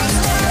 Time goes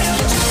by,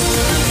 I'm just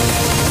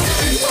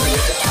what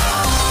you know.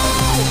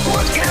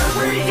 What can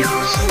we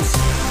use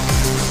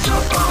to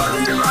follow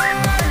the line?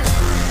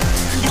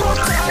 Your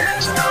time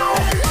is now.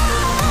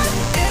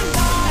 In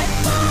my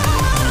mind.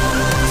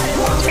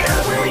 What can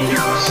we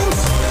use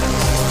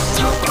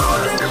to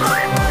follow the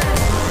line?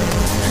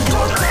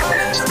 Your time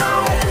is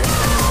now.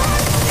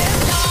 In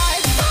my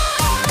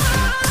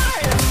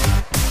mind.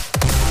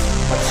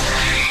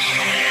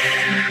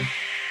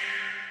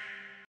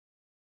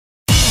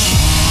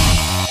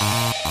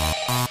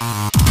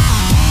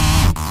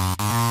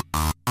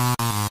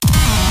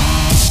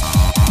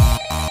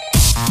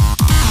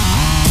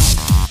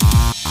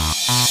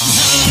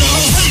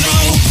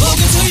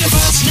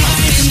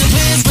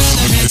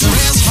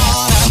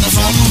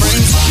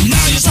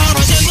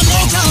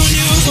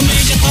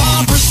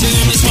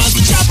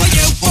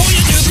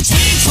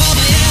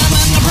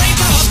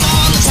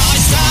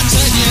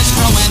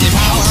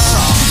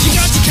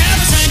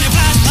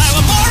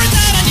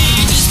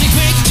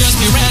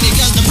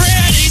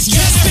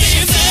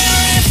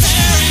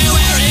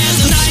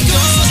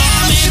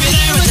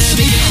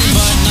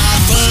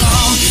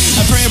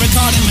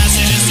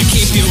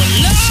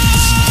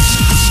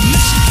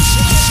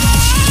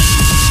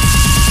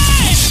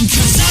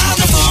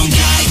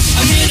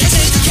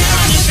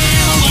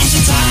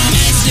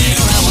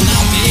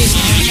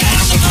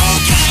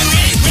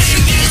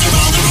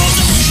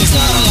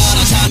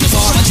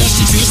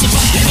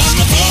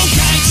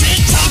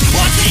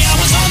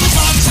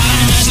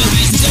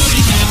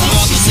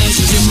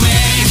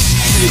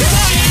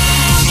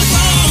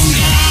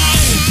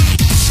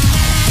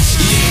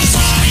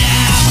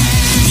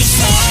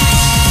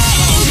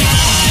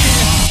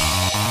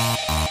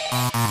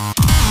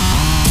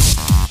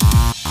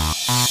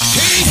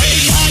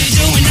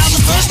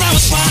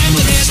 spine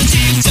with his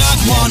TikTok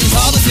warning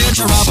for the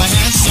future of a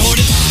hand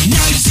sorted.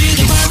 Now you see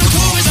the world is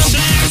so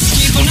black.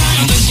 Keep an eye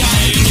on the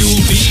guy and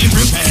you'll be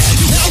prepared.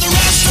 Now the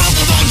rest of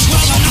the bunch,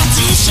 well, I'm not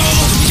too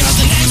sure, because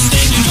the next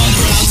thing you know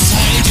they're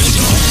outside your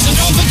door. So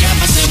don't forget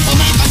my simple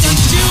map. I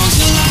don't use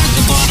the line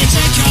before they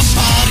take your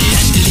body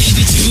and leave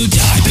you to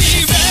die.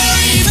 Be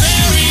very,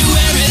 very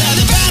wary that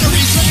the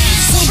battery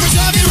drains. So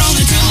preserve your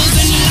only tools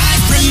and your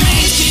life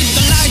remains. Keep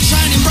the light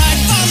shining bright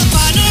for the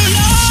final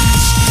line.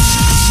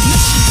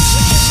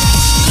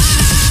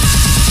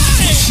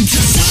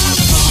 Cause I'm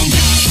the phone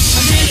guy.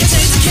 I'm here to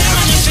take the care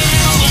of your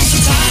fear. Once the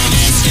time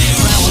is here,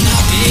 I will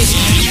not be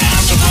here. Yeah,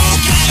 I'm the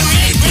phone guy.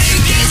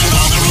 These are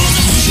all the rules.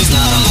 There's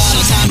not a lot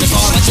of time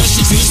before I trust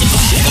you to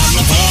survive. I'm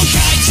the phone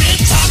guy.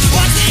 Tick-tock,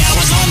 watch the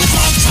hours on the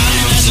clock.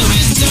 Time is a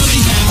reason to be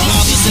careful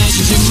of the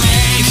decisions you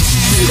make.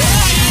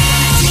 I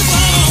am the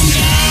phone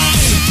guy.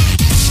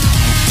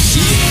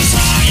 Yes,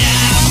 I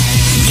am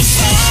the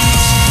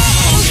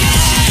phone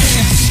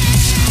guy.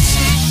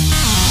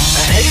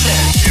 Hey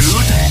there,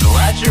 dude.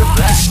 Glad you're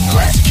back.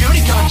 Glad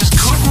security guard just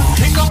couldn't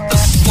pick up the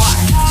slack.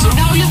 So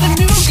now you're the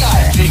new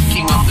guy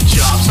picking up the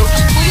job. So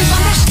just please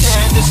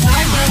understand, this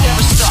nightmare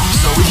never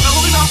stops. So we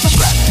build it off the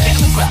scratch,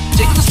 taking the crap,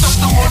 taking the stuff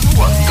that wouldn't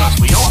work. Cause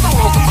we all know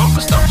all the broken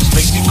stuff just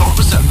makes you go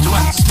berserk to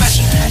act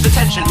suspicion. The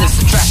tension is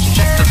attraction.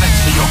 Check the vents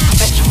for your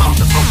protection from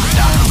the broken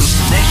down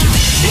hallucination.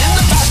 In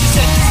the past you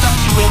said stuff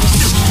you really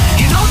suit.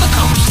 You know the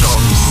cover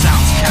story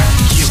sounds kinda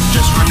cute.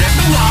 Just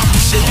remember now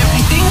that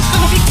everything's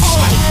gonna be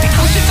fine,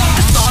 because you got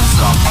the thoughts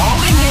of all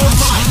in your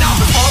mind. Now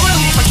before I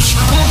leave, I just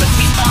remembered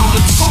we found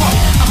a toy,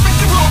 a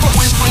freaking robot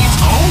with brains.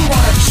 Oh, what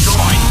a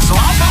joy. So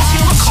I'll pass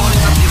you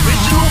recordings of the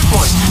original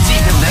voice.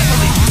 See, he'll never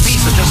leave you be,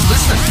 so just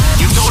listen.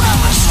 You don't have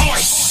a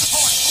choice.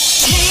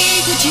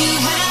 Take what you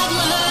have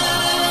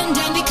learned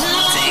and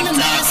become the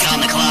master.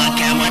 On the clock,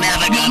 and we're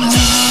never gonna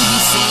stop.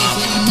 Be safe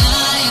when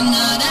I am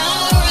not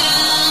around.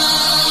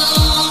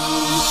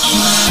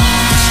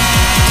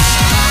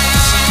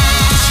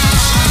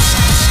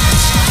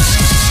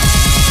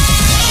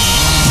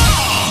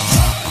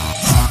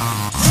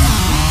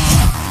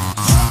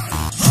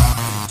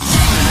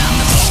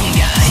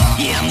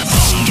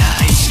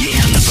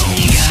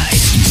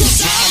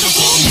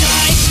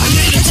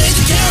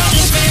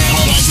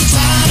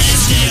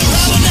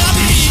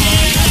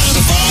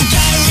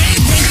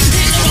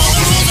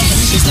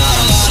 There's not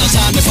a lot of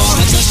time before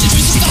I trust you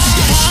to stop.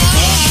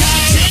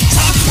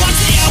 Tick-tock, watch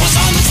the hours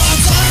on the clock.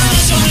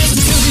 So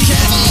listen to be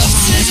careful of the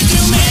decisions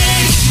you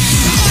make.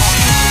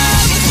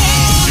 I'm the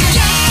phone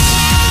guy.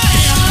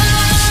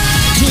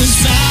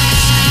 'Cause I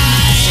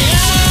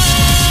am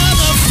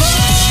the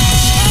phone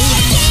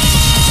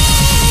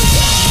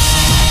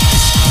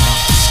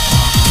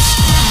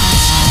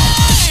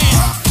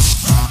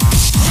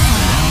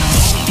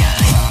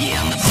guy. Yeah,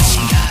 I'm the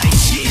phone guy.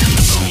 Yeah, I'm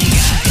the phone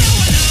guy.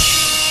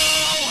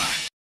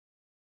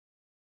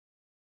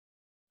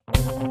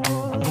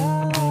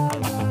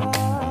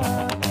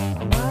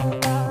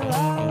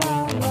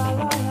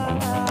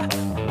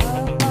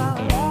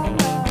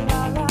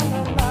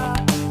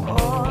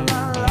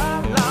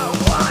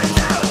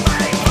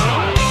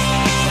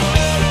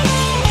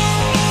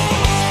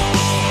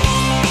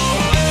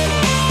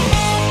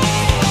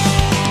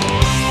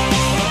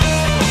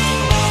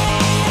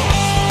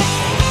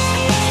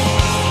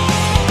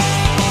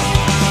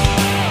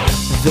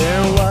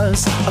 There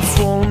was a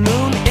full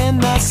moon in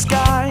the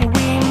sky.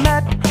 We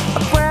met a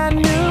brand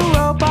new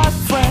robot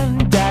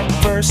friend. At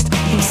first,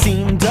 he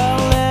seemed a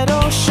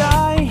little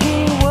shy.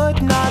 He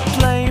would not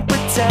play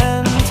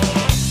pretend.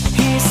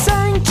 He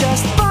sang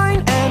just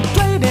fine and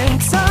played in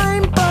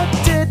time, but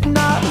did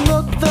not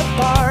look the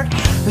part.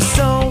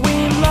 So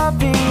we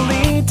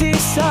lovingly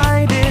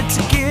decided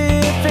to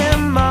give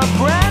him a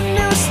brand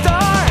new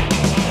start.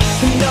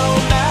 No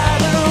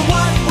matter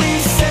what we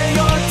say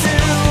or do,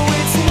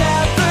 it's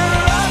never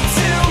up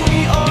to me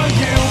or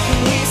you.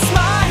 We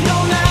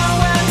smile now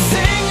and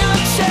sing a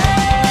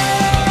chant.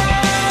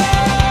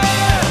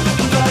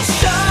 The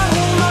show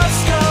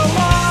must go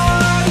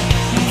on.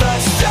 The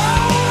show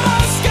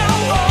must go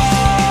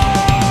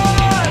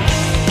on.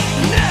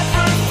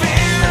 Never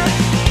fear,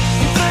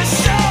 the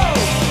show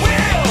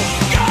will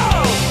go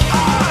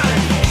on.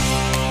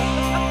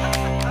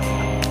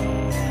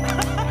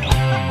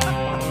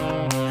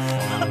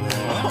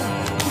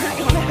 We're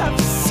gonna have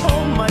so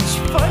much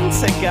fun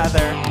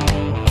together.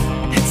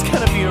 It's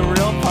gonna be a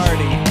real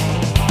party.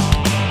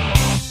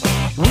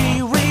 We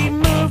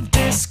removed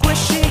this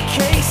squishy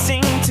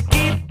casing to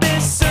keep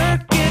this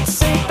circuit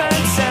safe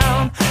and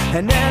sound,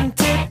 and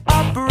ended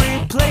up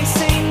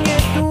replacing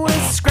it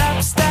with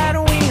scraps that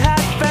we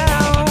had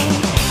found.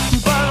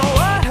 But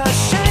what a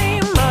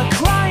shame, a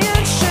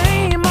crying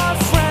shame, our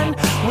friend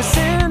was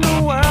in a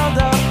world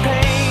of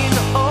pain.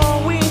 Oh,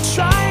 we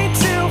tried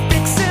to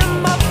fix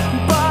him up,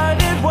 but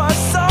it was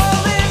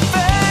all in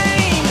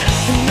vain.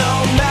 No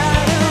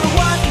matter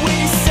what we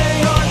say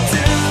or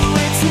do,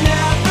 it's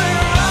never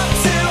up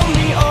to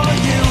me or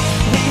you.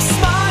 We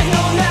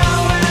smile now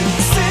and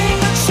sing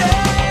a chant.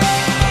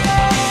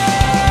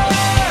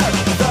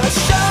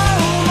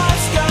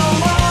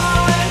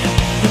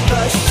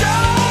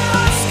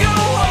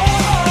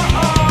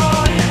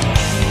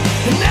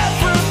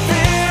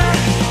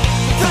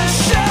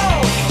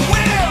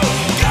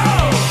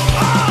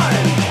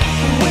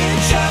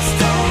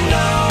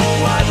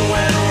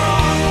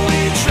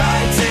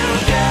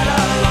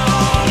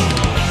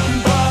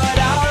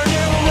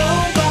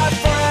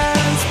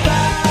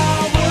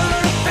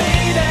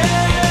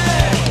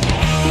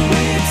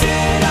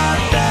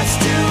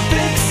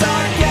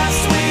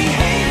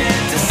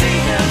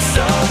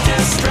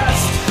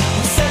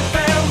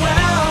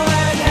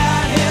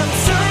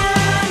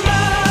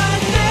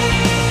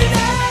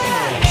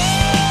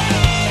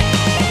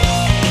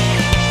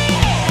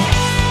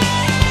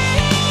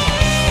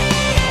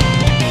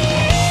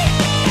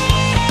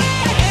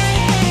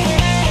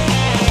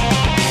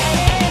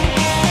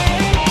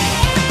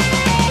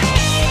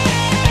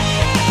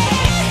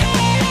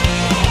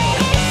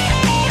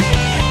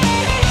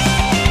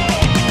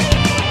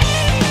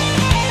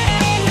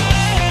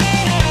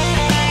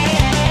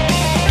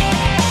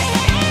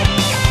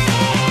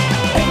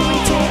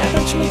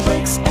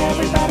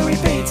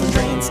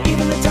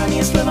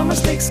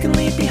 mistakes can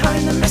leave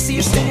behind the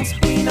messier stains.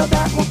 We know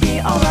that we'll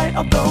be alright,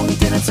 although we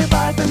didn't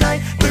survive the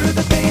night. Through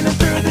the pain and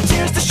through the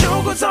tears, the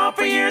show goes on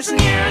for years and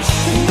years.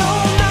 No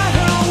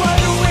matter what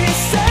we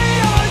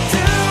say or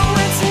do,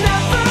 it's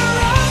never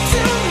up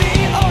to me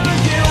or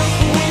you.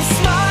 We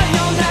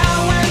smile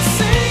now and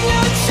sing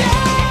a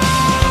cheer.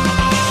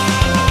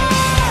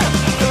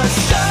 The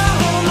show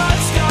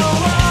must go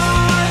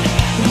on.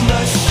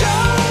 The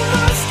show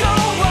must go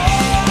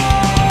on.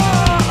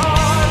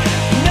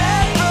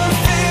 Never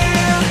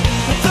fear,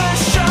 the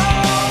show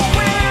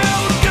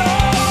will go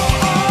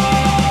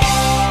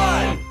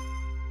on.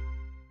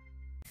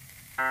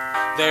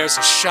 There's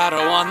a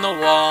shadow on the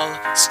wall.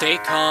 Stay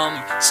calm,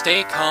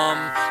 stay calm.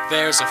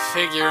 There's a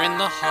figure in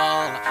the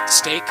hall.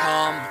 Stay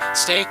calm,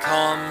 stay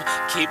calm.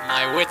 Keep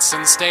my wits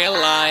and stay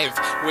alive.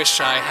 Wish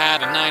I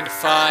had a 9 to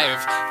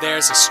 5.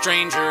 There's a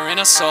stranger in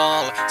us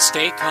all.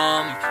 Stay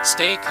calm,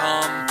 stay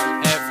calm.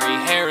 Every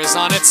hair is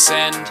on its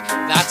end.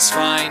 That's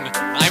fine,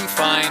 I'm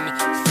fine.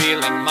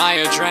 Feeling my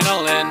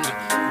adrenaline.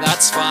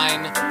 That's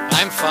fine,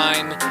 I'm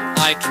fine.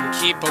 I can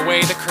keep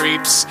away the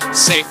creeps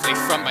safely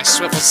from my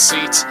swivel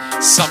seat.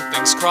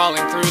 Something's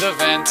crawling through the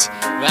vent.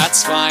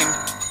 That's fine.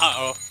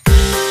 Uh-oh.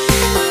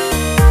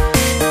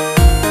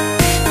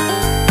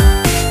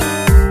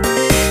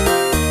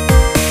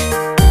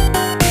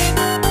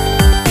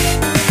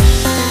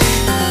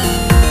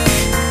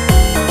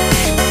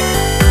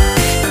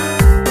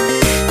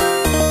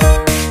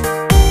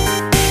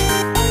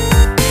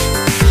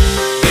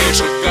 There's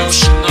a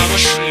ghost in the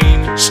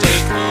machine. Stay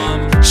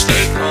calm,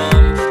 stay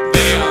calm.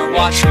 They are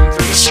watching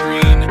through the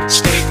screen.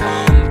 Stay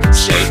calm,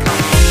 stay calm.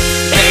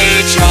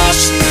 They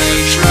just may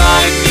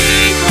drive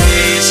me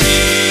crazy.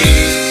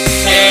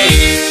 Hey,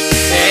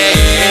 hey,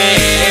 hey,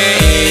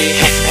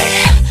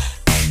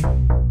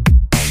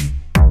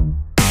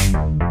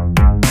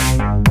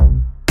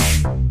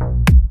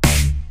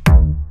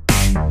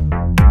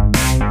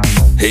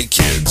 Hey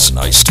kids,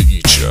 nice to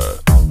meet ya.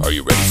 Are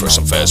you ready for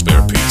some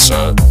Fazbear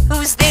pizza?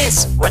 Who's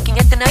this? Working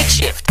at the night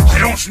shift. I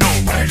don't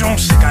know, but I don't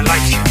think I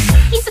like him.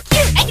 He's so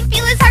cute, I can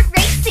feel his heart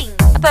racing.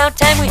 About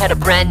time we had a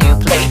brand new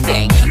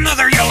plaything.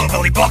 Another yellow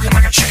belly balking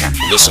like a chicken.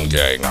 Listen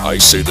gang, I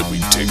say that we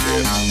dig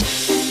in.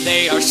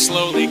 They are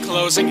slowly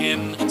closing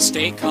in.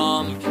 Stay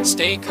calm,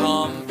 stay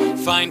calm.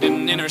 Find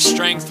an inner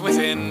strength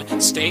within.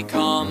 Stay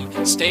calm,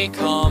 stay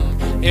calm.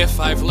 If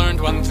I've learned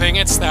one thing,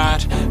 it's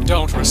that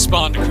don't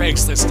respond to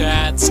Craigslist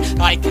ads.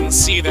 I can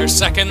see their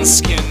second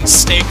skin.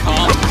 Stay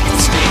calm,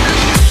 stay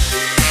calm.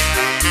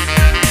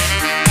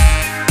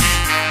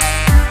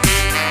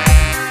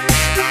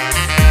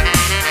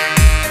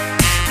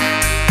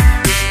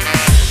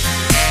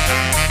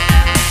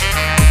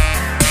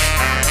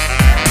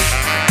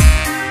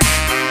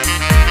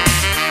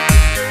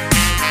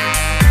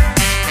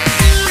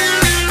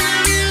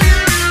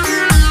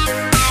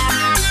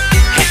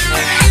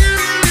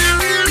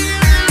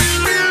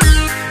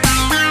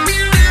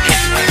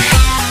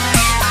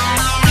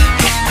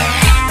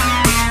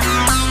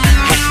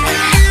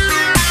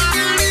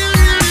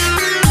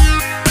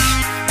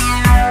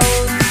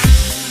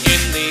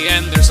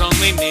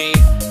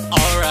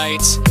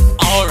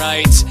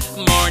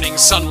 Morning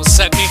sun will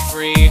set me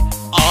free.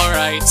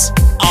 Alright,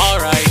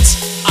 alright.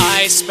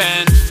 I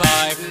spent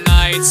 5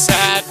 nights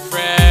at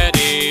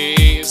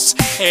Freddy's.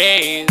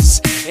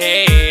 Haze,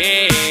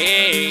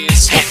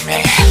 haze.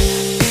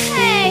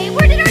 Hey,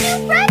 where did our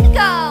new friend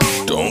go?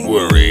 Don't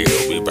worry,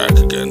 he'll be back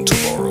again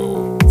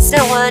tomorrow. So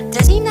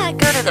does he not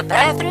go to the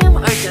bathroom,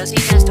 or does he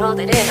just hold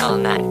it in all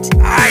night?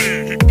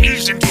 I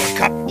eased into a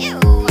cup. Ew.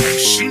 I've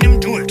seen him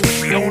do it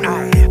with my own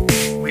eye.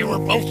 We were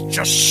both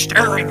just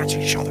staring at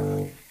each other.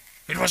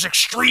 It was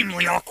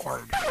extremely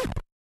awkward.